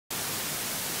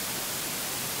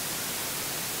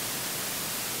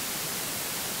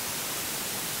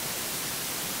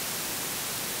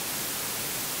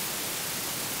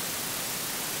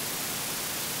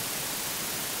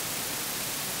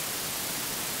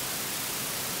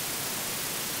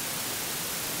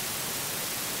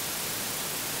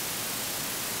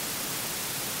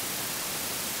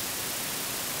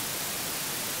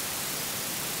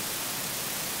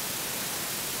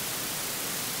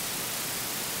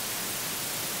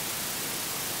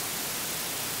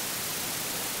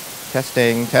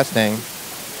Testing, testing.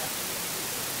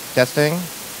 Testing.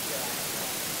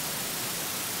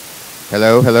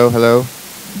 Hello, hello, hello.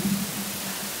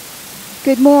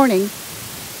 Good morning.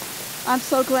 I'm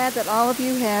so glad that all of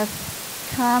you have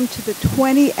come to the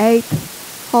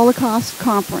 28th Holocaust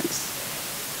Conference.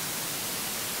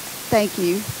 Thank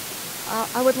you.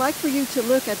 I would like for you to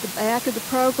look at the back of the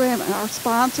program, and our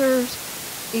sponsors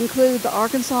include the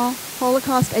Arkansas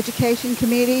Holocaust Education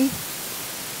Committee,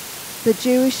 the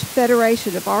Jewish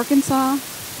Federation of Arkansas,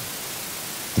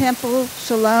 Temple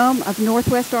Shalom of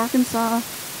Northwest Arkansas,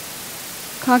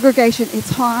 Congregation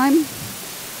Itzheim,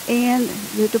 and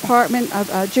the Department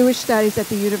of Jewish Studies at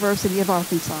the University of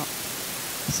Arkansas.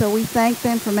 So we thank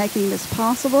them for making this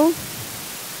possible.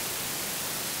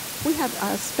 We have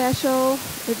a special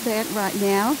event right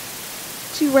now.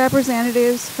 2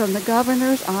 representatives from the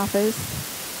governor's office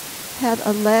have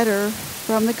a letter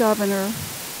from the governor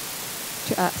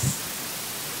to us.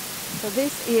 So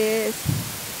this is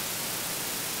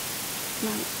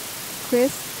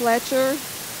Chris Fletcher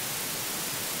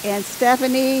and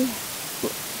Stephanie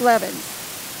Blevins.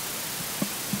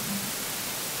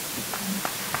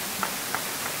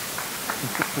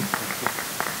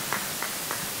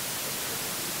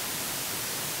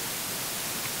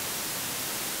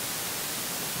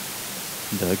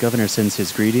 The governor sends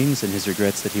his greetings and his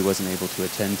regrets that he wasn't able to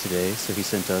attend today, so he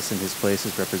sent us in his place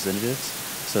as representatives.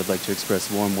 So I'd like to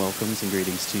express warm welcomes and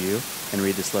greetings to you and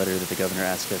read this letter that the governor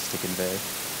asked us to convey.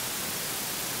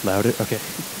 Louder? Okay.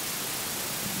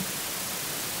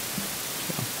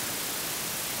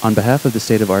 On behalf of the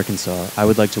state of Arkansas, I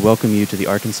would like to welcome you to the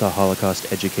Arkansas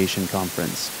Holocaust Education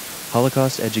Conference.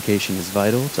 Holocaust education is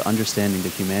vital to understanding the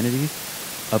humanity,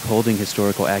 upholding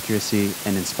historical accuracy,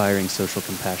 and inspiring social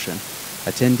compassion.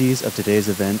 Attendees of today's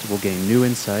event will gain new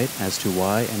insight as to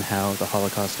why and how the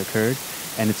Holocaust occurred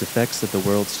and its effects that the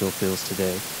world still feels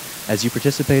today. As you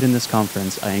participate in this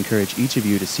conference, I encourage each of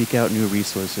you to seek out new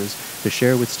resources to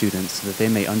share with students so that they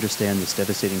may understand this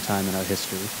devastating time in our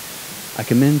history. I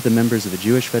commend the members of the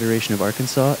Jewish Federation of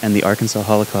Arkansas and the Arkansas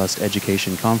Holocaust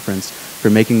Education Conference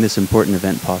for making this important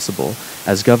event possible.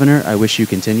 As governor, I wish you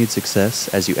continued success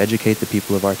as you educate the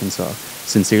people of Arkansas.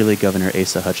 Sincerely, Governor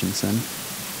Asa Hutchinson.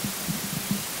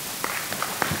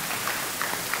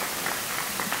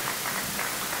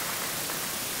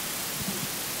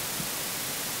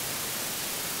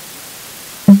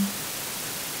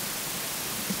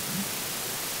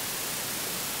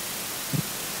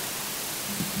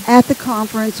 At the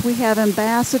conference, we have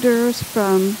ambassadors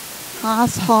from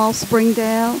Haas Hall,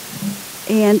 Springdale,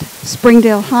 and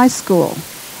Springdale High School.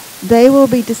 They will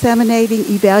be disseminating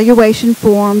evaluation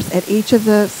forms at each of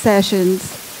the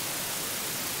sessions,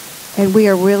 and we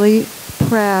are really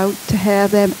proud to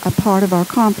have them a part of our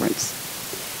conference.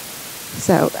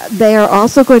 So they are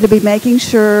also going to be making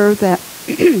sure that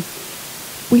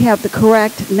we have the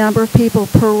correct number of people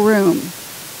per room.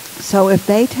 So if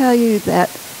they tell you that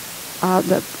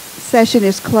the session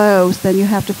is closed, then you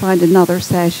have to find another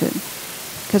session,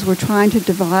 because we're trying to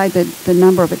divide the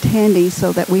number of attendees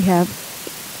so that we have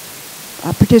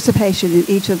participation in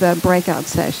each of the breakout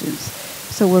sessions.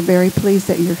 So we're very pleased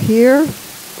that you're here,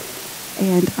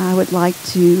 and I would like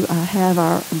to have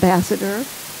our ambassador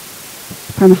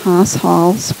from Haas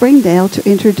Hall, Springdale, to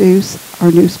introduce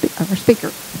our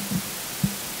speaker.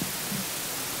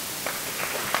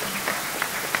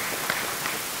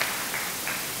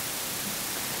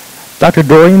 Dr.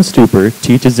 Dorian Stuber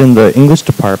teaches in the English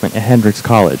department at Hendrix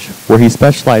College, where he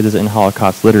specializes in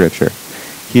Holocaust literature.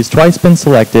 He has twice been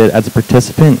selected as a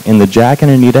participant in the Jack and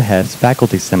Anita Hess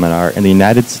Faculty Seminar in the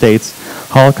United States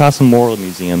Holocaust Memorial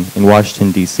Museum in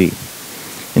Washington, D.C.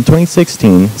 In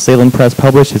 2016, Salem Press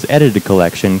published his edited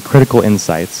collection, Critical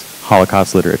Insights,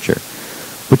 Holocaust Literature,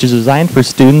 which is designed for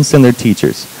students and their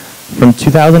teachers. From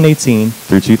 2018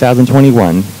 through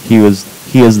 2021, he is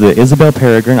the Isabel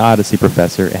Peregrine Odyssey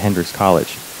Professor at Hendrix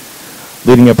College,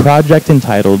 leading a project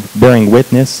entitled Bearing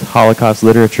Witness, Holocaust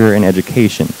Literature and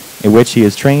Education, in which he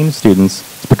has trained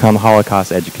students to become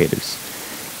Holocaust educators.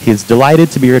 He is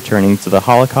delighted to be returning to the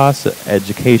Holocaust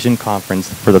Education Conference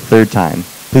for the 3rd time.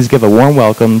 Please give a warm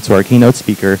welcome to our keynote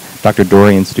speaker, Dr.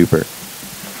 Dorian Stuber.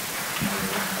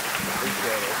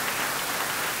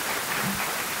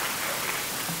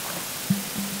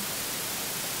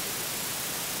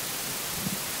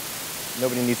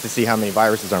 Nobody needs to see how many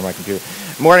viruses are on my computer.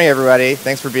 Morning, everybody.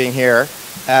 Thanks for being here.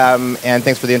 And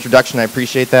thanks for the introduction. I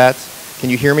appreciate that.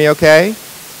 Can you hear me okay?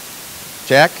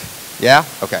 Check? Yeah?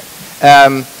 Okay.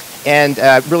 And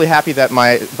really happy that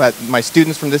my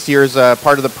students from this year's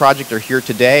part of the project are here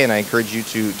today, and I encourage you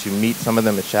to meet some of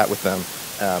them and chat with them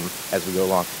as we go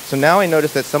along. So now I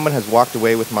notice that someone has walked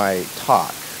away with my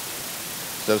talk.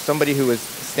 So somebody who is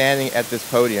standing at this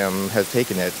podium has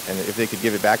taken it, and if they could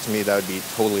give it back to me, that would be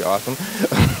totally awesome.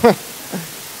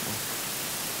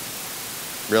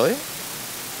 Really?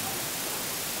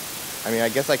 I mean, I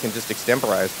guess I can just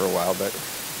extemporize for a while, but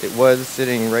it was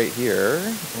sitting right here.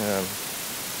 Let's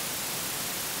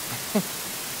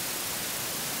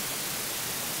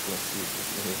see if this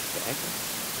is in his bag.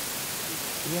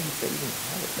 Yeah, he said he didn't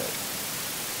have it, but...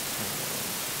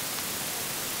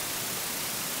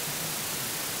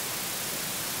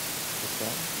 What's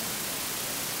that?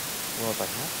 Well, if I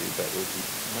have to, but it would be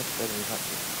much better than not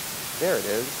to. There it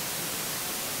is.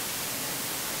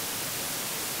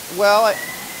 Well,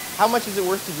 how much is it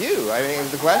worth to you? I mean, it was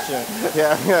the question.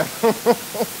 Yeah.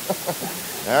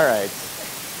 All right.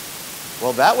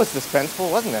 Well, that was suspenseful,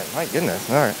 wasn't it? My goodness.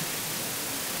 All right.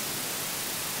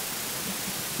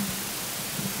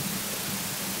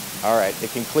 All right.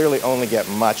 It can clearly only get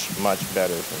much, much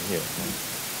better from here.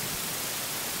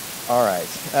 All right.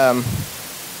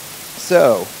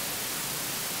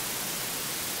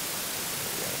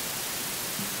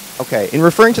 Okay, in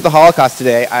referring to the Holocaust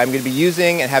today, I'm going to be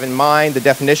using and have in mind the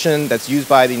definition that's used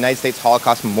by the United States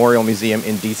Holocaust Memorial Museum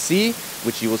in D.C.,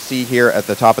 which you will see here at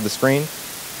the top of the screen.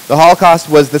 The Holocaust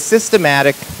was the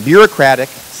systematic, bureaucratic,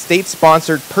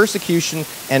 state-sponsored persecution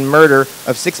and murder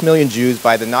of 6 million Jews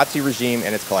by the Nazi regime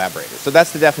and its collaborators. So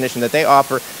that's the definition that they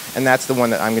offer, and that's the one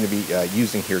that I'm going to be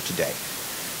using here today.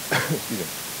 Excuse me.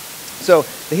 So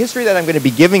the history that I'm going to be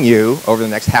giving you over the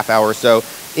next half hour or so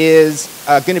is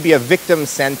going to be a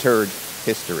victim-centered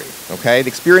history, okay? The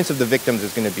experience of the victims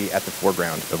is going to be at the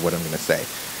foreground of what I'm going to say.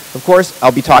 Of course,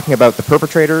 I'll be talking about the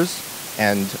perpetrators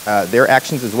and their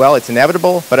actions as well. It's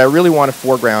inevitable, but I really want to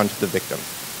foreground the victims.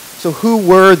 So who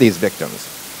were these victims?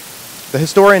 The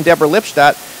historian Deborah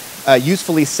Lipstadt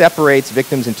usefully separates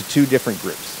victims into two different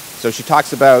groups. So she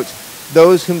talks about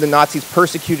those whom the Nazis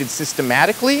persecuted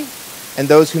systematically and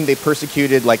those whom they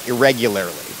persecuted like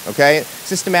irregularly, okay?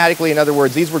 Systematically, in other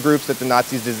words, these were groups that the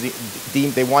Nazis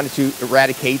deemed they wanted to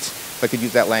eradicate, if I could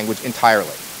use that language,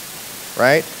 entirely,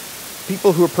 right?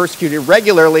 People who were persecuted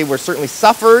irregularly were certainly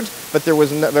suffered, but there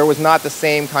was not the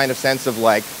same kind of sense of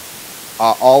like,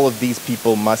 all of these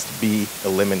people must be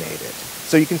eliminated.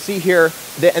 So you can see here,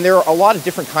 and there are a lot of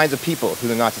different kinds of people who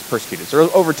the Nazis persecuted. So there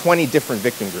are over 20 different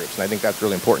victim groups, and I think that's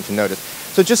really important to notice.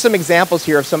 So just some examples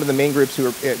here of some of the main groups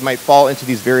who might fall into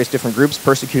these various different groups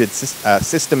persecuted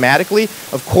systematically.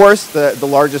 Of course, the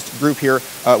largest group here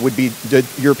would be the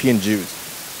European Jews.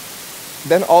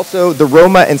 Then also the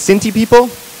Roma and Sinti people.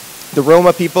 The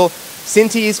Roma people,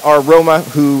 Sintis are Roma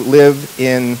who live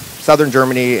in southern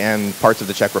Germany and parts of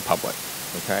the Czech Republic,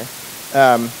 okay?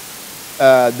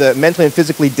 The mentally and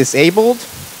physically disabled,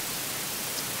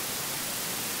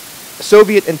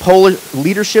 Soviet and Polish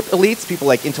leadership elites, people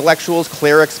like intellectuals,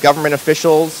 clerics, government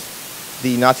officials.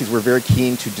 The Nazis were very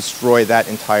keen to destroy that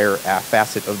entire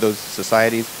facet of those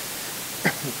societies.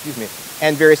 Excuse me.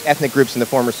 And various ethnic groups in the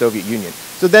former Soviet Union.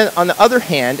 So then, on the other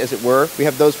hand, as it were, we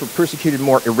have those who were persecuted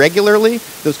more irregularly.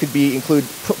 Those could include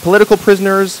political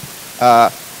prisoners,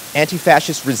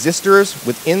 anti-fascist resistors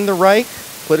within the Reich,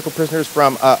 political prisoners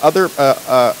from other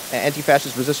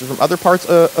anti-fascist resistors from other parts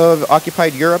of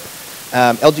occupied Europe,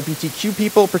 LGBTQ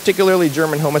people, particularly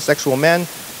German homosexual men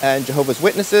and Jehovah's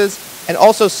Witnesses, and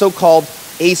also so-called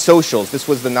asocials. This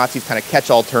was the Nazis' kind of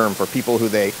catch-all term for people who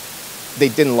they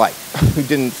didn't like, who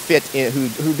didn't fit in,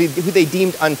 who they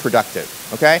deemed unproductive.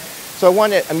 Okay. So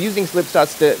I'm using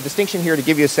Lipstadt's distinction here to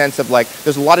give you a sense of like,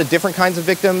 there's a lot of different kinds of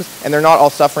victims, and they're not all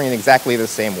suffering in exactly the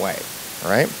same way. All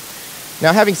right.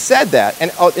 Now, having said that,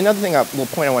 and another thing, a little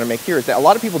point I want to make here is that a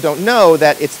lot of people don't know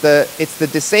that it's the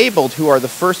disabled who are the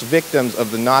first victims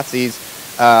of the Nazis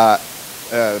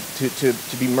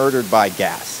to be murdered by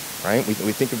gas. Right? We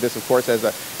think of this, of course,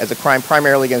 as a crime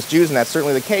primarily against Jews, and that's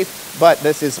certainly the case. But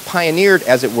this is pioneered,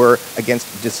 as it were,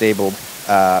 against disabled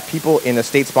people in a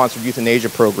state-sponsored euthanasia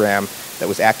program that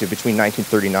was active between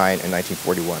 1939 and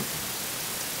 1941.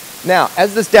 Now,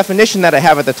 as this definition that I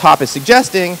have at the top is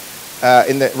suggesting,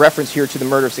 in the reference here to the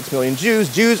murder of 6 million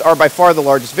Jews, Jews are by far the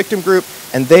largest victim group,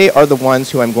 and they are the ones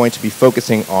who I'm going to be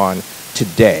focusing on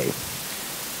today.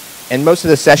 And most of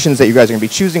the sessions that you guys are going to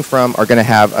be choosing from are going to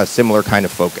have a similar kind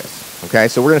of focus. Okay,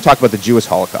 so we're going to talk about the Jewish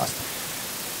Holocaust.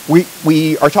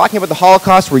 We are talking about the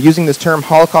Holocaust. We're using this term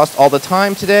Holocaust all the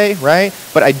time today, right?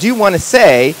 But I do want to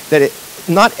say that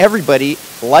not everybody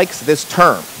likes this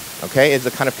term. Okay, it's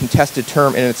a kind of contested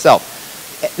term in itself.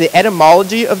 The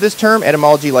etymology of this term,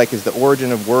 etymology like is the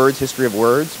origin of words, history of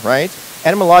words, right?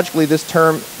 Etymologically, this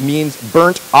term means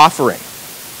burnt offering.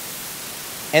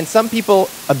 And some people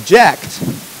object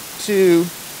to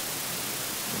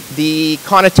the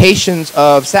connotations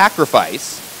of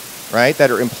sacrifice right,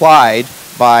 that are implied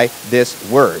by this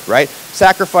word, right?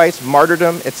 Sacrifice,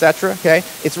 martyrdom, etc., okay?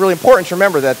 It's really important to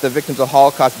remember that the victims of the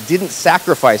Holocaust didn't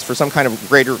sacrifice for some kind of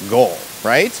greater goal,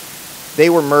 right? They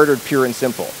were murdered pure and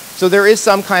simple. So there is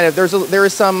some kind of, there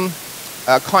is some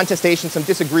contestation, some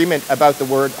disagreement about the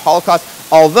word Holocaust,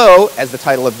 although, as the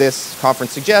title of this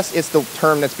conference suggests, it's the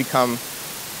term that's become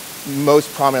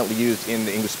most prominently used in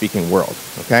the English-speaking world,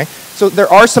 okay? So there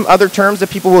are some other terms that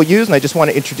people will use, and I just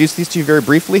want to introduce these to you very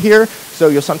briefly here. So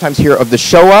you'll sometimes hear of the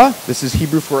Shoah. This is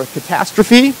Hebrew for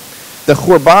catastrophe. The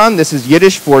Khurban, this is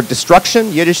Yiddish for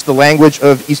destruction. Yiddish, the language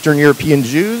of Eastern European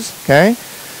Jews, okay?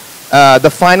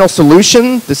 The final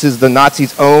solution, this is the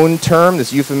Nazis' own term,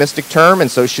 this euphemistic term,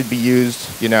 and so should be used,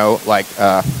 you know, like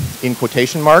in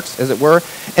quotation marks, as it were.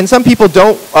 And some people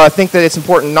don't think that it's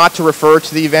important not to refer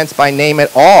to the events by name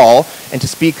at all and to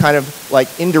speak kind of like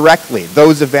indirectly,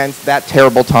 those events, that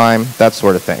terrible time, that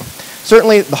sort of thing.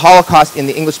 Certainly, the Holocaust in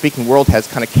the English-speaking world has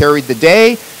kind of carried the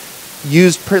day,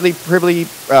 used pretty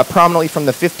prominently from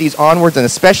the 50s onwards, and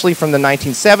especially from the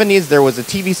 1970s. There was a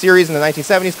TV series in the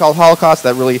 1970s called Holocaust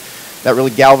that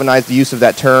really galvanized the use of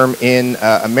that term in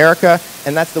America,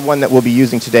 and that's the one that we'll be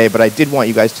using today, but I did want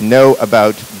you guys to know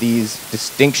about these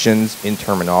distinctions in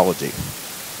terminology.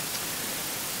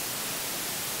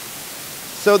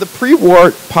 So the pre-war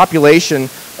population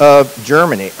of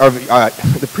Germany, or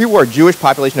the pre-war Jewish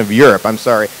population of Europe, I'm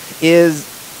sorry, is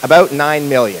about 9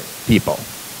 million people.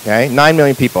 Okay, 9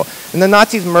 million people. And the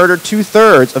Nazis murdered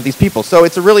 2/3 of these people. So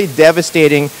it's a really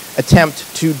devastating attempt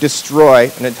to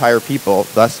destroy an entire people,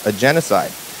 thus a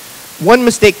genocide. One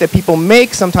mistake that people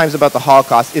make sometimes about the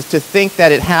Holocaust is to think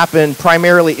that it happened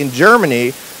primarily in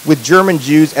Germany with German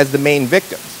Jews as the main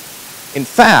victims. In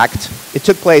fact, it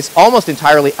took place almost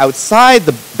entirely outside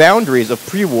the boundaries of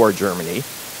pre-war Germany,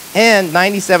 and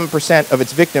 97% of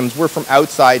its victims were from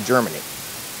outside Germany.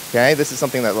 Okay, this is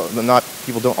something that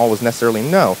people don't always necessarily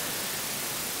know.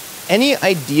 Any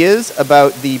ideas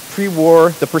about the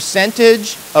pre-war, the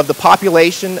percentage of the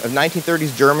population of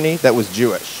 1930s Germany that was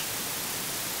Jewish?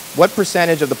 What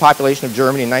percentage of the population of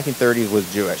Germany in 1930s was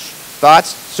Jewish?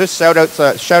 Thoughts? Just shout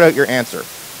out your answer.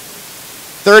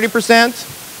 30%?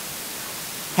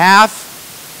 Half?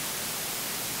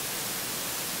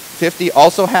 50?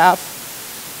 Also half?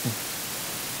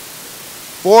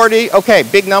 40? Okay,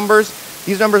 big numbers.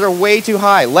 These numbers are way too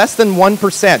high, less than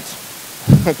 1%,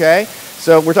 okay?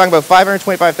 So we're talking about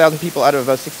 525,000 people out of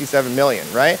about 67 million,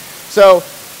 right? So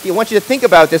I want you to think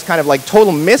about this kind of like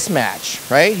total mismatch,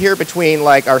 right, here between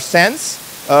like our sense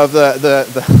of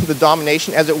the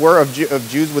domination, as it were, of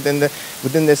Jews within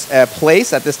this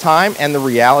place at this time and the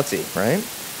reality, right?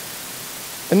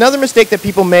 Another mistake that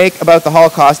people make about the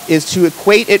Holocaust is to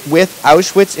equate it with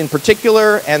Auschwitz in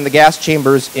particular and the gas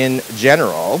chambers in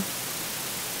general.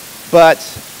 But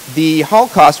the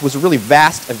Holocaust was a really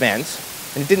vast event,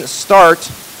 and it didn't start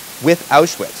with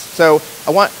Auschwitz. So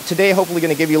I want today hopefully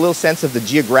going to give you a little sense of the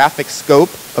geographic scope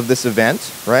of this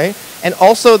event, right? And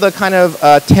also the kind of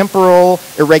temporal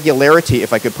irregularity,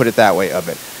 if I could put it that way, of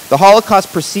it. The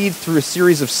Holocaust proceeds through a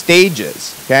series of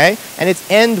stages, okay? And its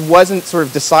end wasn't sort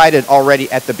of decided already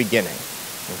at the beginning,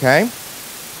 okay?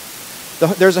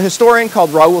 There's a historian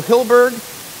called Raoul Hilberg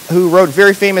who wrote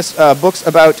very famous books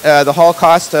about the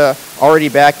Holocaust already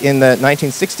back in the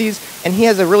 1960s. And he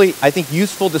has a really, I think,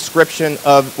 useful description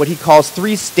of what he calls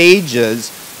 3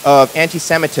 stages of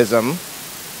anti-Semitism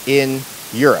in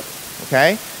Europe,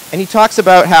 okay? And he talks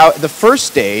about how the first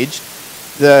stage,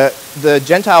 the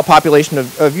Gentile population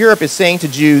of Europe is saying to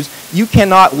Jews, you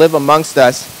cannot live amongst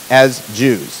us as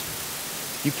Jews.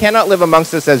 You cannot live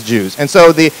amongst us as Jews. And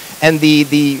so the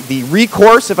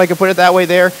recourse, if I could put it that way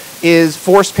there, is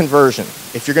forced conversion.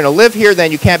 If you're going to live here,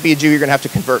 then you can't be a Jew, you're going to have to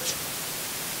convert.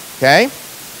 Okay?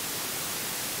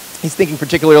 He's thinking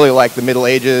particularly like the Middle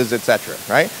Ages, etc.,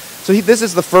 right? So this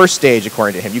is the first stage,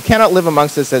 according to him. You cannot live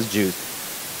amongst us as Jews.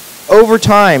 Over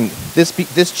time,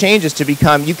 this changes to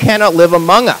become, you cannot live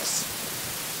among us.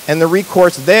 And the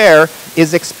recourse there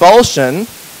is expulsion,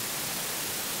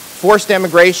 forced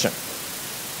emigration.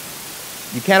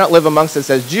 You cannot live amongst us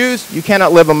as Jews. You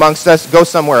cannot live amongst us. Go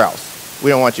somewhere else. We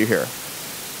don't want you here.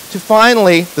 To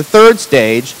finally, the third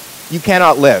stage, you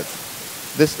cannot live.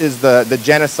 This is the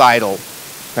genocidal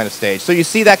kind of stage. So you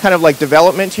see that kind of like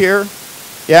development here?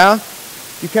 Yeah?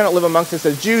 You cannot live amongst us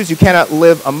as Jews. You cannot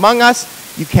live among us.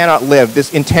 You cannot live.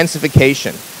 This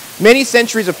intensification. Many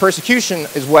centuries of persecution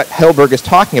is what Hilberg is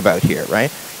talking about here,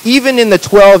 right? Even in the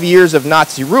 12 years of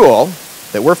Nazi rule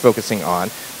that we're focusing on,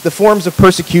 the forms of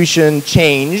persecution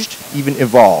changed, even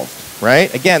evolved,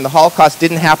 right? Again, the Holocaust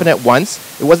didn't happen at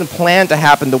once. It wasn't planned to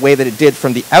happen the way that it did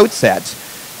from the outset.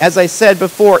 As I said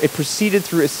before, it proceeded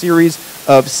through a series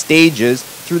of stages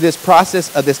through this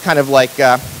process of this kind of like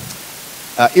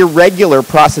irregular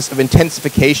process of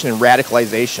intensification and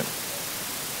radicalization.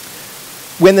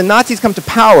 When the Nazis come to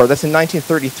power, that's in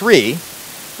 1933,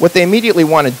 what they immediately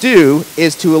want to do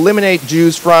is to eliminate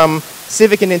Jews from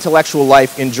civic and intellectual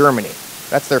life in Germany.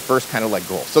 That's their first kind of like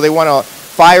goal. So they want to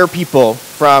fire people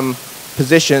from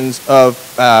positions of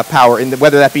power,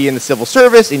 whether that be in the civil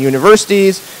service, in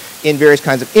universities, in various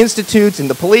kinds of institutes, in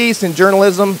the police, in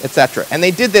journalism, etc. And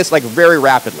they did this like very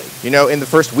rapidly, you know, in the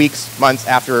first weeks, months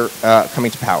after coming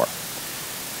to power.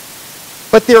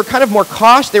 But they were kind of more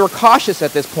cautious. They were cautious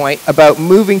at this point about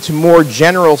moving to more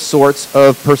general sorts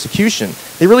of persecution.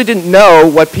 They really didn't know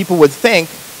what people would think,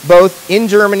 both in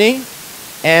Germany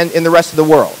and in the rest of the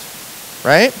world,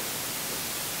 right?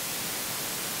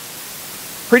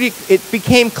 It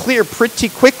became clear pretty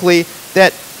quickly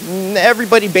that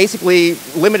everybody basically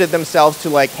limited themselves to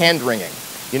like hand-wringing.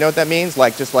 You know what that means?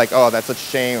 Like just like, oh, that's such a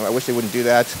shame. I wish they wouldn't do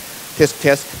that. Tisk,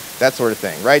 tisk, that sort of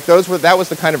thing, right? That was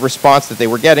the kind of response that they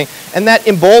were getting, and that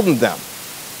emboldened them,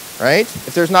 right?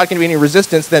 If there's not going to be any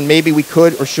resistance, then maybe we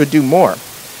could or should do more.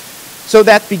 So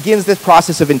that begins this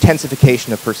process of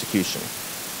intensification of persecution.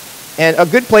 And a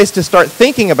good place to start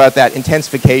thinking about that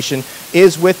intensification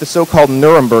is with the so-called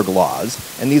Nuremberg laws.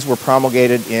 And these were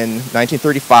promulgated in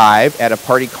 1935 at a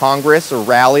party congress or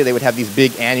rally. They would have these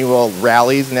big annual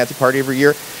rallies in the Nazi Party every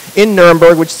year in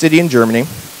Nuremberg, which city in Germany.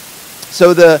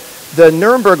 So the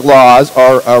Nuremberg laws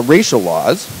are racial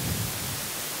laws.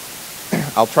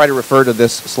 I'll try to refer to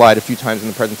this slide a few times in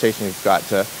the presentation. You've got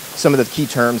some of the key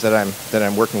terms that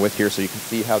I'm working with here so you can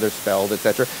see how they're spelled,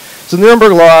 etc. So the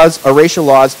Nuremberg laws are racial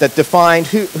laws that defined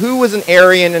who was an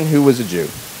Aryan and who was a Jew.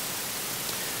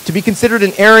 To be considered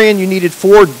an Aryan, you needed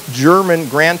 4 German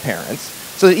grandparents.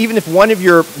 So that even if one of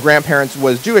your grandparents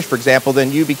was Jewish, for example,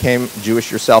 then you became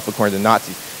Jewish yourself according to the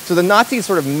Nazis. So the Nazis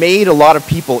sort of made a lot of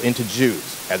people into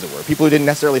Jews, as it were. People who didn't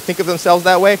necessarily think of themselves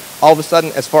that way, all of a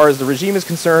sudden, as far as the regime is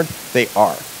concerned, they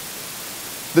are.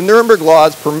 The Nuremberg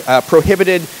laws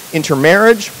prohibited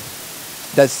intermarriage,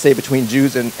 that's to say between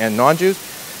Jews and non-Jews.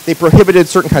 They prohibited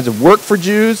certain kinds of work for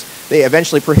Jews. They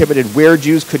eventually prohibited where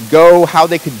Jews could go, how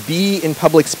they could be in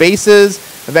public spaces.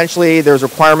 Eventually, there was a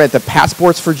requirement that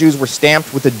passports for Jews were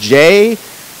stamped with a J.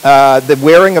 The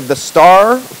wearing of the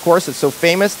star, of course, it's so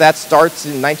famous. That starts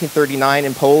in 1939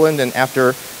 in Poland and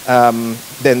after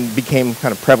then became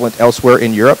kind of prevalent elsewhere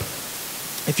in Europe.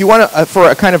 If you want to, for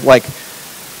a kind of like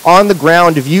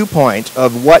on-the-ground viewpoint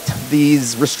of what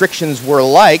these restrictions were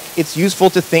like, it's useful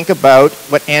to think about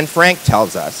what Anne Frank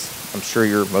tells us. I'm sure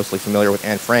you're mostly familiar with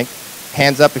Anne Frank.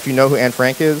 Hands up if you know who Anne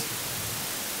Frank is.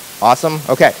 Awesome.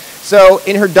 Okay. So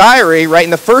in her diary, right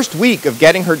in the first week of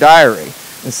getting her diary,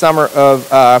 in the summer of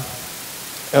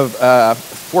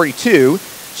 42,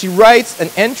 she writes an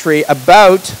entry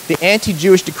about the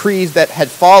anti-Jewish decrees that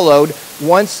had followed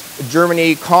once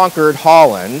Germany conquered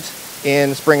Holland in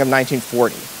the spring of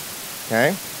 1940.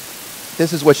 Okay?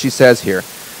 This is what she says here.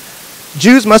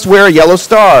 Jews must wear a yellow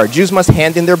star. Jews must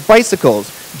hand in their bicycles.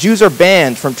 Jews are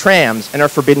banned from trams and are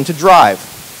forbidden to drive.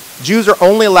 Jews are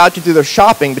only allowed to do their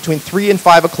shopping between 3 and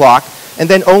 5 o'clock, and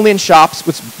then only in shops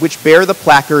which bear the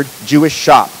placard Jewish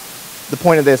shop. The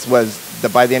point of this was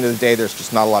that by the end of the day, there's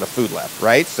just not a lot of food left,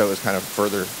 right? So it was kind of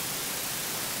further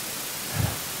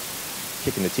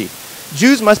kicking the teeth.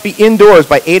 Jews must be indoors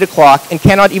by 8 o'clock and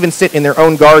cannot even sit in their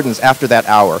own gardens after that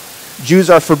hour. Jews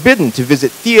are forbidden to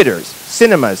visit theaters,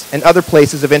 cinemas, and other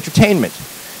places of entertainment.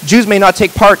 Jews may not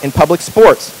take part in public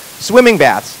sports. Swimming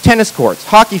baths, tennis courts,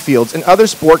 hockey fields, and other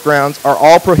sport grounds are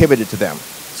all prohibited to them.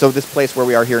 So this place where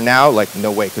we are here now, like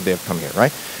no way could they have come here,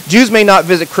 right? Jews may not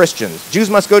visit Christians.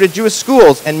 Jews must go to Jewish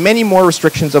schools, and many more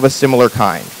restrictions of a similar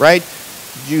kind, right?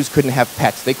 Jews couldn't have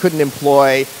pets. They couldn't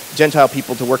employ Gentile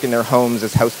people to work in their homes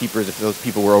as housekeepers if those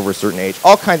people were over a certain age.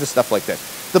 All kinds of stuff like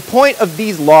this. The point of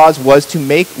these laws was to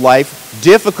make life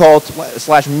difficult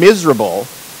 / miserable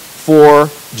for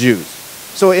Jews.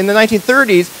 So in the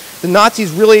 1930s, the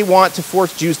Nazis really want to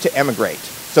force Jews to emigrate.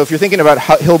 So if you're thinking about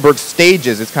Hilberg's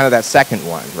stages, it's kind of that second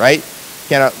one, right?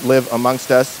 Cannot live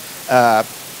amongst us,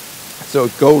 so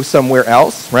go somewhere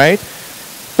else, right?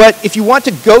 But if you want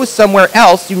to go somewhere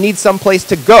else, you need some place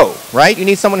to go, right? You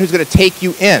need someone who's going to take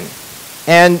you in.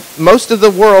 And most of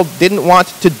the world didn't want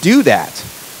to do that.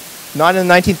 Not in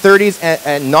the 1930s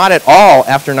and not at all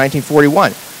after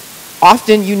 1941.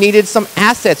 Often you needed some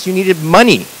assets, you needed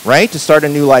money, right, to start a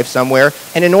new life somewhere.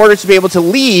 And in order to be able to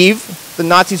leave, the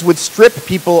Nazis would strip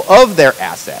people of their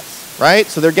assets, right?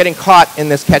 So they're getting caught in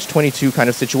this catch-22 kind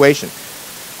of situation.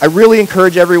 I really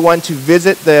encourage everyone to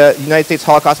visit the United States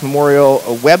Holocaust Memorial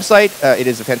website. It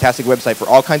is a fantastic website for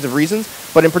all kinds of reasons,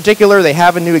 but in particular, they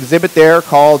have a new exhibit there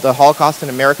called The Holocaust in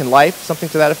American Life, something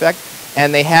to that effect.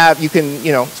 And they have, you can,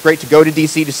 it's great to go to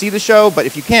DC to see the show, but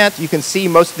if you can't, you can see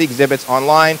most of the exhibits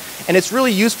online. And it's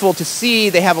really useful to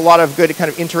see, they have a lot of good kind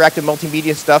of interactive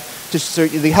multimedia stuff, so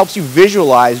it helps you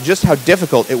visualize just how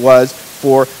difficult it was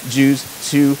for Jews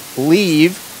to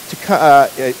leave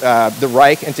the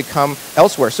Reich and to come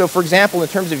elsewhere. So for example, in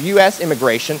terms of US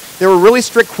immigration, there were really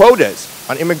strict quotas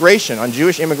on immigration, on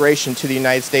Jewish immigration to the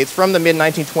United States from the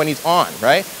mid-1920s on,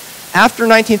 right? After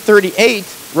 1938,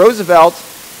 Roosevelt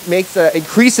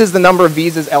increases the number of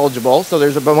visas eligible, so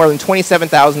there's about more than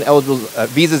 27,000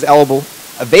 visas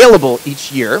available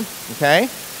each year, okay?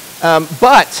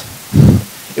 But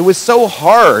it was so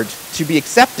hard to be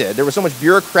accepted, there was so much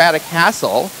bureaucratic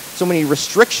hassle, so many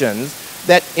restrictions,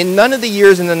 that in none of the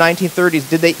years in the 1930s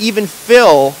did they even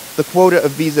fill the quota of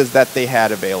visas that they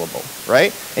had available,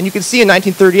 right? And you can see in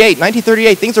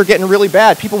 1938, things are getting really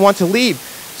bad. People want to leave.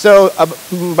 So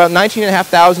about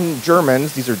 19,500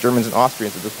 Germans, these are Germans and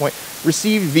Austrians at this point,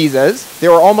 received visas. There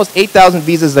were almost 8,000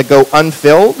 visas that go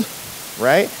unfilled,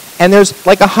 right? And there's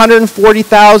like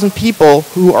 140,000 people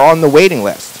who are on the waiting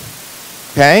list,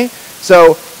 okay?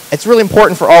 So it's really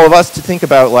important for all of us to think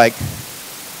about, like,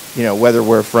 whether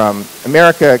we're from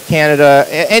America, Canada,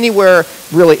 anywhere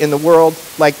really in the world,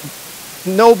 like,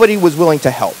 nobody was willing to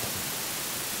help,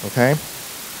 okay?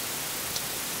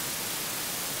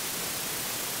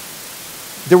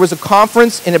 There was a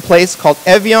conference in a place called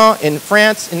Evian in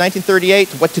France in 1938,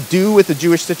 what to do with the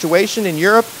Jewish situation in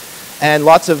Europe, and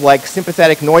lots of like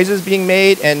sympathetic noises being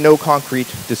made and no concrete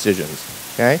decisions,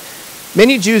 okay?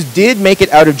 Many Jews did make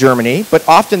it out of Germany, but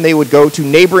often they would go to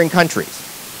neighboring countries,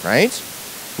 right?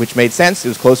 Which made sense. It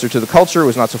was closer to the culture. It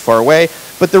was not so far away.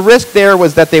 But the risk there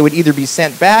was that they would either be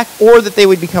sent back or that they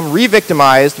would become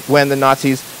re-victimized when the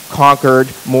Nazis conquered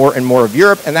more and more of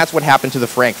Europe. And that's what happened to the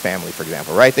Frank family, for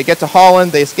example, right? They get to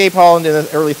Holland. They escape Holland in the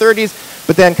early 30s.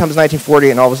 But then comes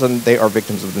 1940, and all of a sudden they are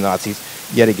victims of the Nazis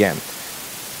yet again.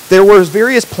 There were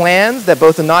various plans that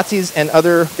both the Nazis and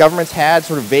other governments had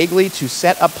sort of vaguely to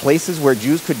set up places where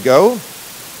Jews could go.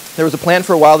 There was a plan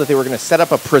for a while that they were going to set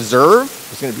up a preserve.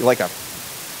 It was going to be like a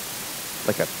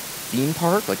theme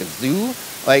park, like a zoo,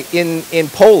 like in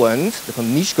Poland, the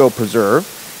Mniszko Preserve.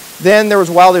 Then there was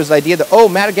a while there was the idea that, oh,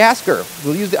 Madagascar,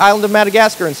 we'll use the island of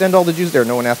Madagascar and send all the Jews there.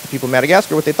 No one asked the people of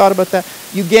Madagascar what they thought about that.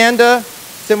 Uganda,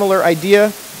 similar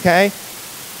idea, okay?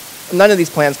 None of these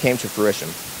plans came to fruition.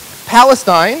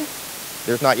 Palestine,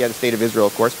 there's not yet a state of Israel,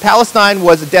 of course. Palestine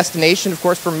was a destination, of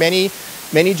course, for many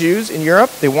Jews in Europe.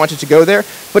 They wanted to go there.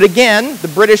 But again, the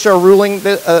British are ruling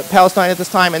Palestine at this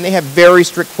time, and they have very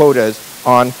strict quotas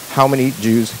on how many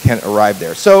Jews can arrive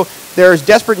there. So there's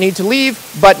desperate need to leave,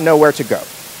 but nowhere to go.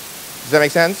 Does that make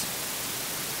sense?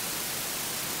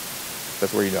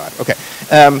 That's where you nod. Okay.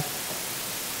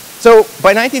 So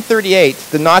by 1938,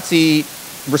 the Nazi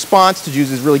response to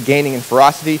Jews is really gaining in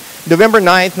ferocity. November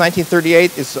 9th,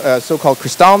 1938 is so-called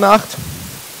Kristallnacht.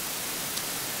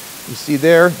 You see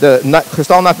there, the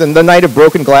Kristallnacht, the night of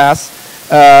broken glass.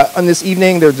 On this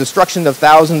evening, there's destruction of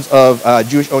thousands of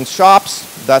Jewish-owned shops,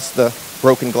 thus the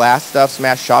broken glass stuff,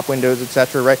 smashed shop windows,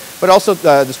 etc., right? But also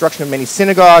destruction of many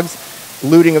synagogues,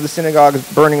 looting of the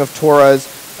synagogues, burning of Torahs,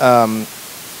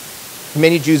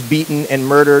 many Jews beaten and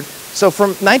murdered. So from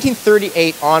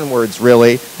 1938 onwards,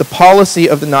 really, the policy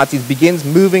of the Nazis begins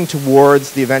moving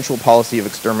towards the eventual policy of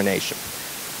extermination.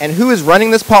 And who is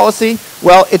running this policy?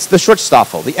 Well, it's the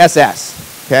Schutzstaffel, the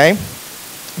SS, okay?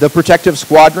 The Protective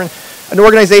Squadron, an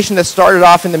organization that started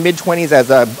off in the mid-20s as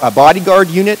a bodyguard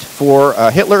unit for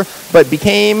Hitler, but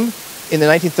became, in the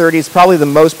 1930s, probably the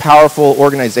most powerful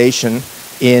organization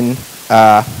in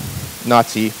the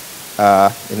Nazi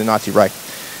Reich,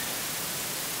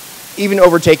 even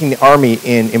overtaking the army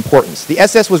in importance. The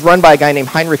SS was run by a guy named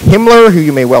Heinrich Himmler, who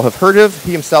you may well have heard of.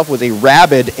 He himself was a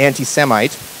rabid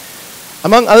anti-Semite.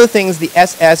 Among other things, the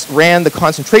SS ran the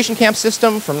concentration camp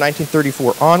system from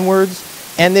 1934 onwards,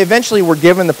 and they eventually were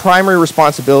given the primary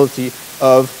responsibility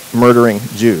of murdering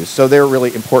Jews. So they're a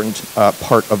really important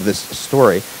part of this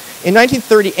story. In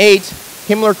 1938,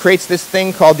 Himmler creates this thing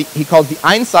he calls the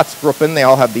Einsatzgruppen. They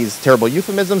all have these terrible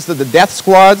euphemisms. They're the death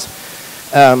squads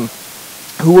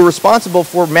who were responsible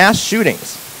for mass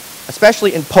shootings,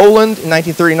 especially in Poland in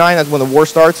 1939. That's when the war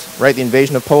starts, right? The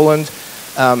invasion of Poland.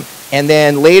 And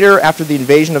then later, after the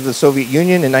invasion of the Soviet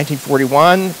Union in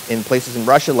 1941, in places in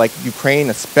Russia, like Ukraine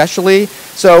especially.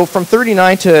 So from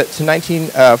 1939 to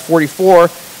 1944,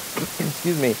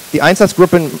 excuse me, the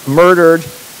Einsatzgruppen murdered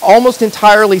almost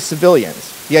entirely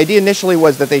civilians, The idea initially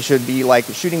was that they should be like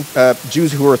shooting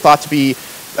Jews who were thought to be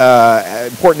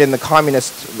important in the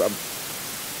communist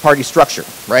party structure,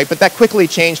 right? But that quickly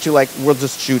changed to like, we'll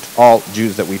just shoot all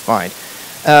Jews that we find.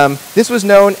 This was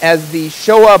known as the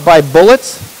Shoah by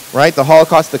bullets, right? The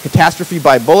Holocaust, the catastrophe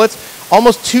by bullets.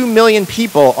 Almost 2 million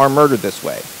people are murdered this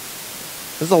way.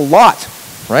 This is a lot,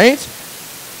 right?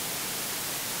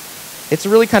 It's a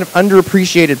really kind of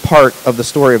underappreciated part of the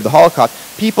story of the Holocaust.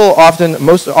 People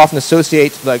most often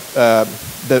associate like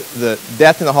the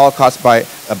death in the Holocaust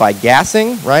by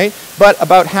gassing, right? But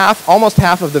about almost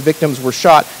half of the victims were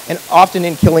shot, and often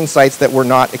in killing sites that were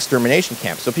not extermination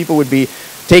camps. So people would be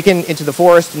taken into the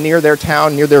forest near their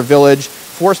town, near their village,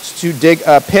 forced to dig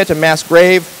a pit, a mass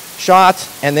grave, shot,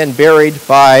 and then buried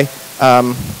by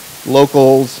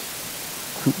locals,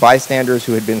 bystanders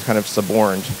who had been kind of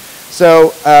suborned.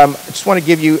 So I just want to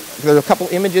give you, there's a couple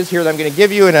images here that I'm going to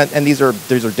give you, and these are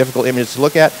difficult images to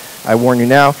look at, I warn you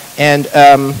now. And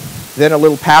then a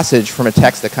little passage from a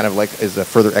text that kind of like is a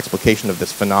further explication of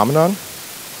this phenomenon.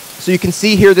 So you can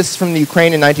see here, this is from the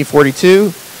Ukraine in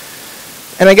 1942.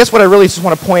 And I guess what I really just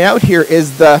want to point out here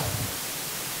is the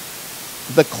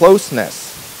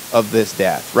closeness of this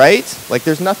death, right? Like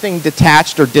there's nothing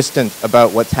detached or distant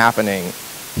about what's happening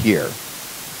here.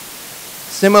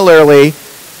 Similarly,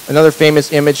 another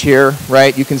famous image here,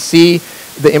 right? You can see,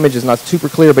 the image is not super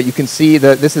clear, but you can see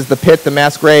that this is the pit, the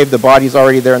mass grave, the body's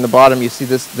already there in the bottom. You see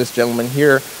this gentleman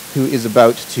here who is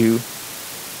about to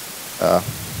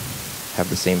have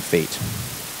the same fate.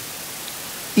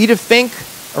 Edith Fink,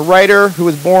 a writer who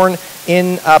was born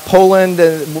in Poland,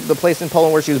 the place in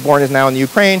Poland where she was born is now in the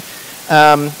Ukraine.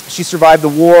 She survived the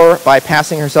war by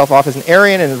passing herself off as an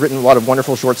Aryan and has written a lot of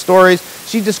wonderful short stories.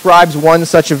 She describes one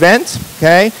such event,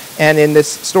 okay? And in this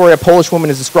story, a Polish woman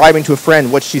is describing to a friend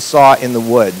what she saw in the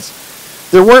woods.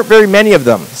 There weren't very many of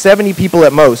them, 70 people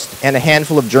at most, and a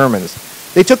handful of Germans.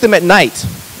 They took them at night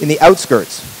in the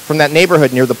outskirts from that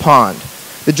neighborhood near the pond.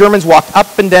 The Germans walked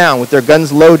up and down with their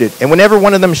guns loaded, and whenever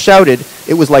one of them shouted,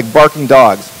 it was like barking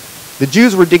dogs. The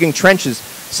Jews were digging trenches.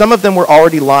 Some of them were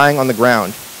already lying on the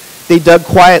ground. They dug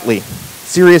quietly,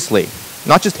 seriously,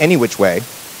 not just any which way.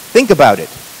 Think about it,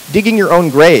 digging your own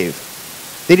grave.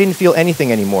 They didn't feel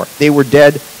anything anymore. They were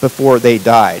dead before they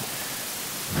died.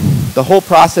 The whole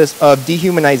process of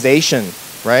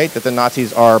dehumanization, right, that the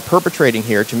Nazis are perpetrating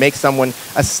here to make someone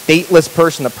a stateless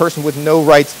person, a person with no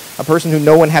rights, a person who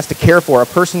no one has to care for, a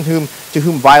person to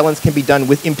whom violence can be done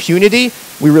with impunity,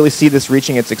 we really see this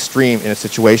reaching its extreme in a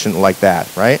situation like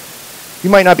that, right? You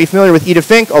might not be familiar with Edith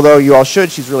Fink, although you all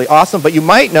should. She's really awesome. But you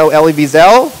might know Elie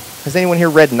Wiesel. Has anyone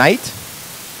here read Night?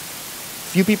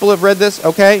 Few people have read this,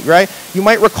 okay, right? You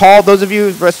might recall, those of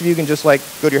you, the rest of you can just like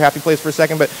go to your happy place for a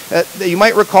second, but you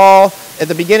might recall at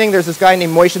the beginning there's this guy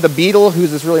named Moshe the Beadle who's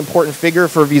this really important figure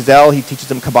for Wiesel. He teaches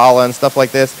him Kabbalah and stuff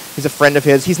like this. He's a friend of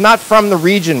his. He's not from the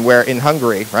region where in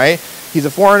Hungary, right? He's a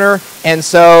foreigner, and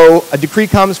so a decree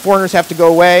comes, foreigners have to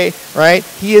go away, right?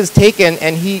 He is taken,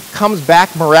 and he comes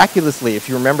back miraculously, if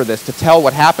you remember this, to tell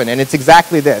what happened, and it's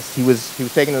exactly this. He was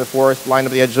taken to the forest, lined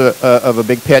up the edge of a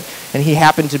big pit, and he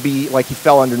happened to be, like he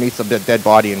fell underneath a dead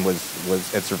body and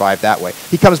had survived that way.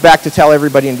 He comes back to tell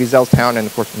everybody in Wiesel's town, and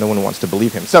of course no one wants to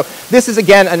believe him. So this is,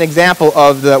 again, an example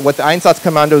of what the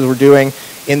Einsatzkommandos were doing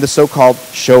in the so-called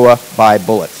Shoah by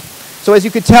bullets. So as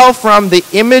you could tell from the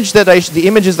images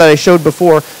that I showed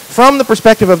before, from the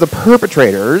perspective of the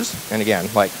perpetrators, and again,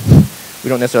 like, we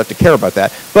don't necessarily have to care about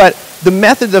that, but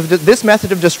this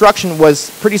method of destruction was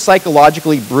pretty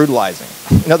psychologically brutalizing.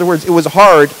 In other words, it was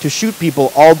hard to shoot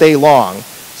people all day long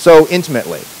so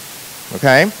intimately,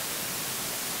 okay?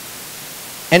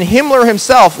 And Himmler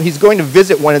himself, he's going to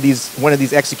visit one of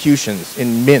these executions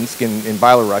in Minsk in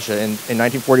Belarus in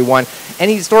 1941.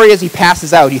 And the story is he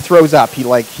passes out, he throws up, he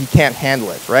can't handle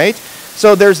it, right?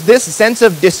 So there's this sense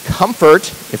of discomfort,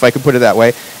 if I could put it that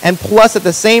way, and plus at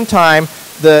the same time,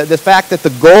 the fact that the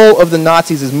goal of the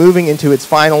Nazis is moving into its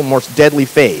final, most deadly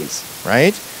phase,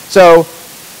 right? So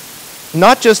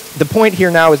the point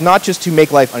here now is not just to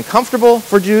make life uncomfortable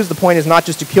for Jews. The point is not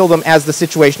just to kill them as the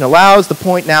situation allows. The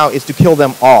point now is to kill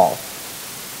them all.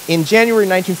 In January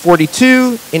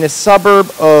 1942, in a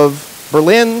suburb of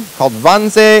Berlin called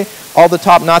Wannsee, all the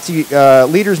top Nazi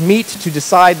leaders meet to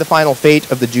decide the final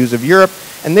fate of the Jews of Europe.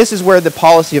 And this is where the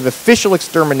policy of official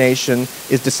extermination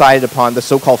is decided upon, the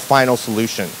so-called final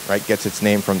solution, right, gets its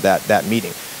name from that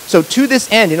meeting. So to this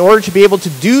end, in order to be able to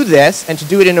do this and to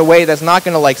do it in a way that's not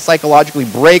going to like psychologically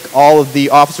break all of the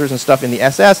officers and stuff in the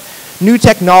SS, new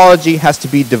technology has to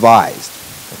be devised.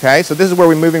 Okay, so this is where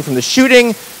we're moving from the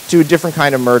shooting to a different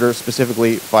kind of murder,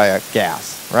 specifically via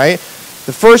gas, right?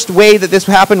 The first way that this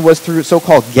happened was through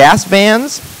so-called gas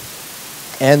vans.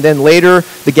 and then later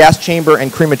the gas chamber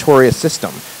and crematoria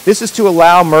system. This is to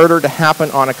allow murder to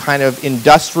happen on a kind of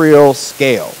industrial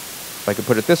scale, if I could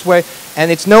put it this way. And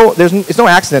it's no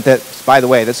accident that, by the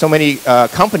way, that so many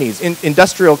companies,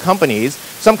 industrial companies,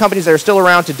 some companies that are still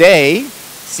around today,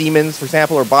 Siemens, for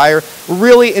example, or Bayer, were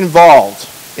really involved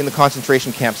in the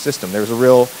concentration camp system. There was a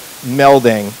real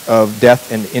melding of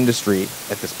death and industry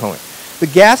at this point. The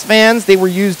gas vans, they were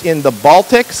used in the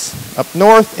Baltics, up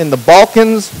north, in the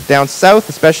Balkans, down south,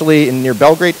 especially near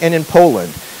Belgrade, and in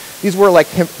Poland. These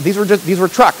were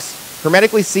trucks,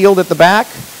 hermetically sealed at the back.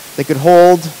 They could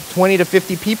hold 20 to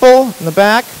 50 people in the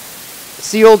back,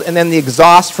 sealed, and then the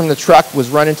exhaust from the truck was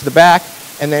run into the back,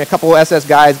 and then a couple of SS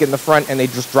guys get in the front, and they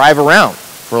just drive around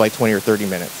for like 20 or 30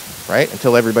 minutes, right,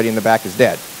 until everybody in the back is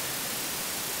dead.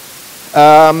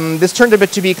 This turned out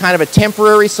to be kind of a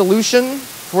temporary solution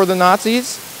for the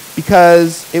Nazis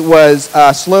because it was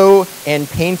slow and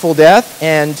painful death,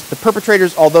 and the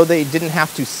perpetrators, although they didn't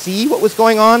have to see what was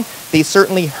going on, they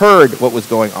certainly heard what was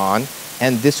going on,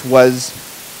 and this was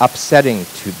upsetting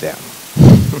to them.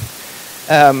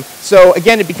 So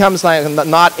again, it becomes like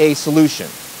not a solution,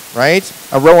 right?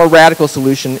 A more radical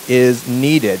solution is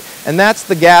needed, and that's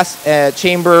the gas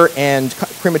chamber and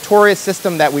crematoria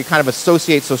system that we kind of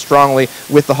associate so strongly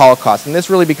with the Holocaust, and this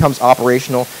really becomes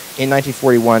operational in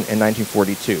 1941 and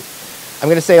 1942. I'm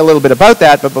going to say a little bit about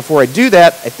that, but before I do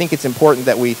that, I think it's important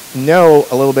that we know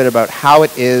a little bit about how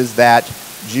it is that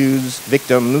Jews,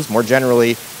 victims, more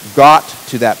generally, got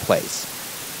to that place.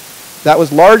 That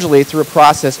was largely through a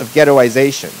process of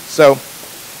ghettoization. So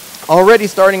already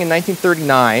starting in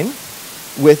 1939,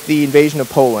 with the invasion of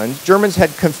Poland, Germans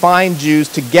had confined Jews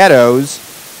to ghettos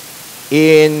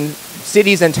in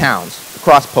cities and towns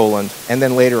across Poland, and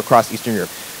then later across Eastern Europe.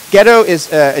 Ghetto is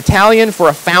Italian for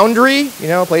a foundry, you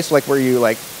know, a place like where you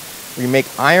make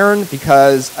iron,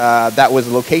 because that was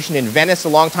a location in Venice a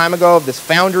long time ago of this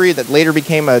foundry that later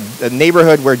became a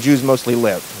neighborhood where Jews mostly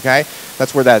lived. Okay,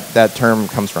 that's where that term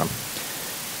comes from.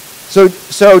 So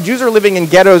Jews are living in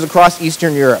ghettos across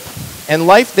Eastern Europe, and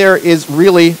life there is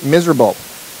really miserable.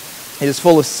 It is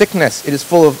full of sickness. It is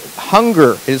full of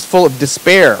hunger. It is full of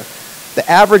despair. The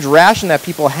average ration that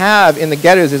people have in the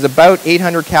ghettos is about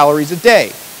 800 calories a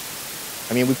day.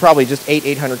 I mean, we probably just ate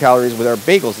 800 calories with our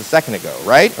bagels a second ago,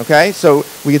 right? Okay, so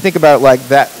we can think about like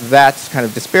that's kind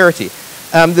of disparity.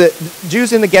 The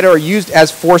Jews in the ghetto are used as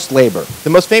forced labor. The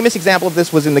most famous example of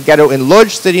this was in the ghetto in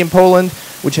Lodz city in Poland,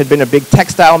 which had been a big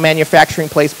textile manufacturing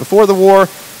place before the war,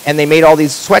 and they made all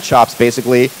these sweatshops,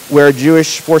 basically, where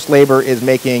Jewish forced labor is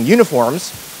making uniforms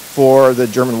for the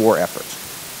German war effort.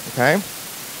 Okay?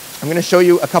 I'm going to show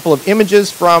you a couple of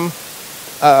images from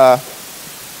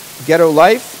ghetto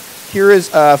life. Here is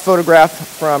a photograph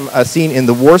from a scene in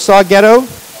the Warsaw Ghetto.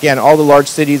 Again, all the large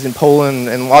cities in Poland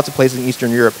and lots of places in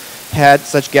Eastern Europe had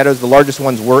such ghettos. The largest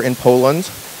ones were in Poland.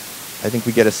 I think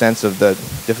we get a sense of the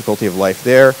difficulty of life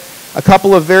there. A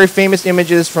couple of very famous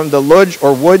images from the Lodz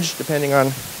or Łódź, depending on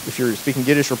if you're speaking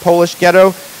Yiddish or Polish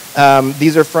ghetto.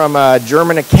 These are from a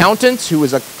German accountant who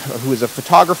was a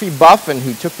photography buff and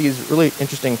who took these really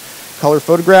interesting color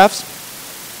photographs.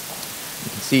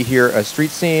 You can see here a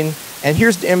street scene. And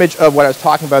here's the image of what I was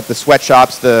talking about, the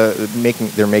sweatshops, they're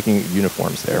making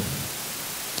uniforms there.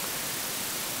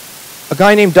 A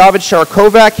guy named David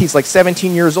Szarkowiak, he's like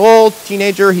 17 years old,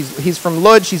 teenager, he's from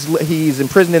Lodz, he's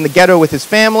imprisoned in the ghetto with his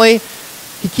family.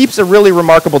 He keeps a really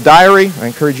remarkable diary. I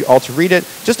encourage you all to read it.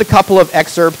 Just a couple of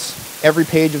excerpts. Every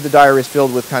page of the diary is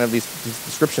filled with kind of these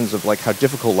descriptions of like how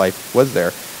difficult life was there.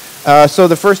 So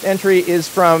the first entry is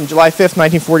from July 5th,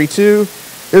 1942.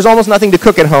 There's almost nothing to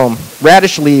cook at home.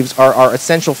 Radish leaves are our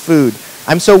essential food.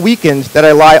 I'm so weakened that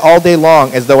I lie all day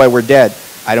long as though I were dead.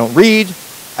 I don't read.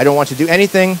 I don't want to do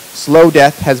anything. Slow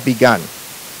death has begun.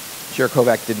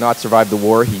 Szarkowiak did not survive the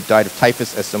war. He died of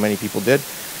typhus, as so many people did.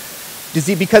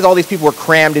 Because all these people were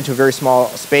crammed into a very small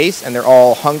space and they're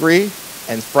all hungry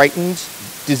and frightened,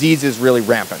 disease is really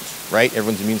rampant, right?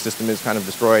 Everyone's immune system is kind of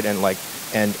destroyed, and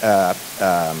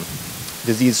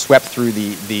disease swept through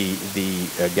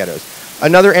the ghettos.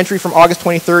 Another entry from August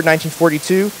 23rd,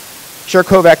 1942.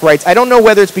 Szarkowiak writes, I don't know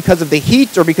whether it's because of the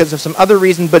heat or because of some other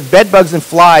reason, but bed bugs and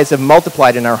flies have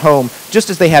multiplied in our home,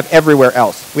 just as they have everywhere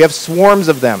else. We have swarms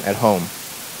of them at home.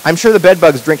 I'm sure the bed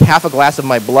bugs drink half a glass of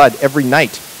my blood every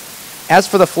night. As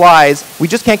for the flies, we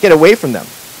just can't get away from them.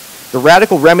 The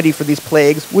radical remedy for these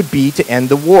plagues would be to end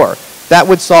the war. That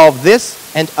would solve this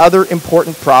and other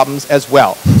important problems as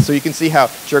well. So you can see how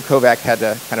Szarkowiak had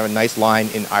a kind of a nice line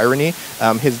in irony.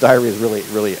 His diary is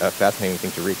really a fascinating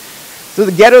thing to read. So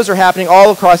the ghettos are happening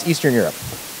all across Eastern Europe.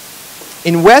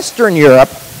 In Western Europe,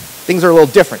 things are a little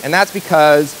different, and that's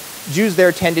because Jews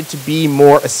there tended to be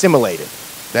more assimilated.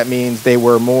 That means they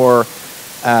were more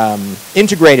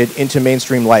integrated into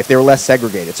mainstream life. They were less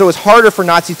segregated. So it was harder for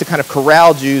Nazis to kind of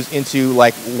corral Jews into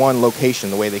like one location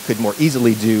the way they could more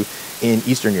easily do in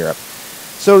Eastern Europe.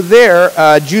 So there,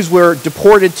 Jews were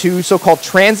deported to so-called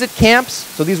transit camps.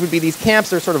 So these would be these camps,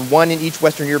 there's sort of one in each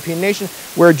Western European nation,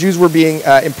 where Jews were being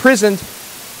imprisoned.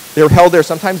 They were held there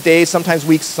sometimes days, sometimes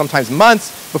weeks, sometimes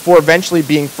months, before eventually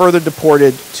being further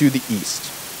deported to the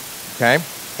east. Okay?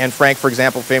 Anne Frank, for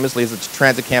example, famously is a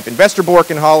transit camp in Westerbork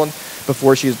in Holland,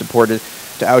 before she was deported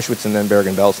to Auschwitz and then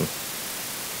Bergen-Belsen.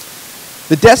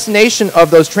 The destination of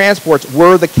those transports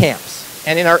were the camps.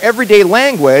 And in our everyday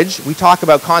language, we talk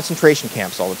about concentration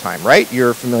camps all the time, right?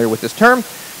 You're familiar with this term.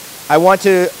 I want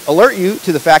to alert you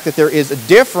to the fact that there is a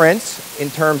difference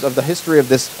in terms of the history of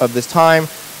this time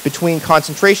between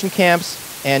concentration camps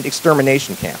and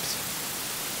extermination camps.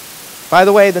 By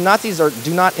the way, the Nazis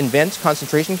do not invent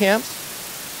concentration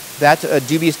camps. That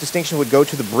dubious distinction would go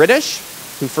to the British,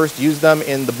 who first used them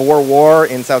in the Boer War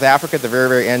in South Africa at the very,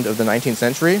 very end of the 19th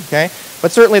century. Okay?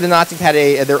 But certainly the Nazis had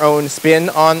their own spin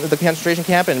on the concentration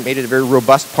camp and made it a very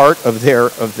robust part of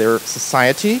their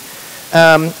society.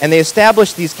 And they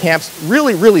established these camps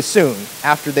really, really soon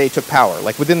after they took power,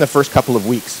 like within the first couple of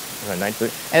weeks. And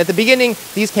at the beginning,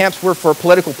 these camps were for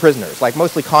political prisoners, like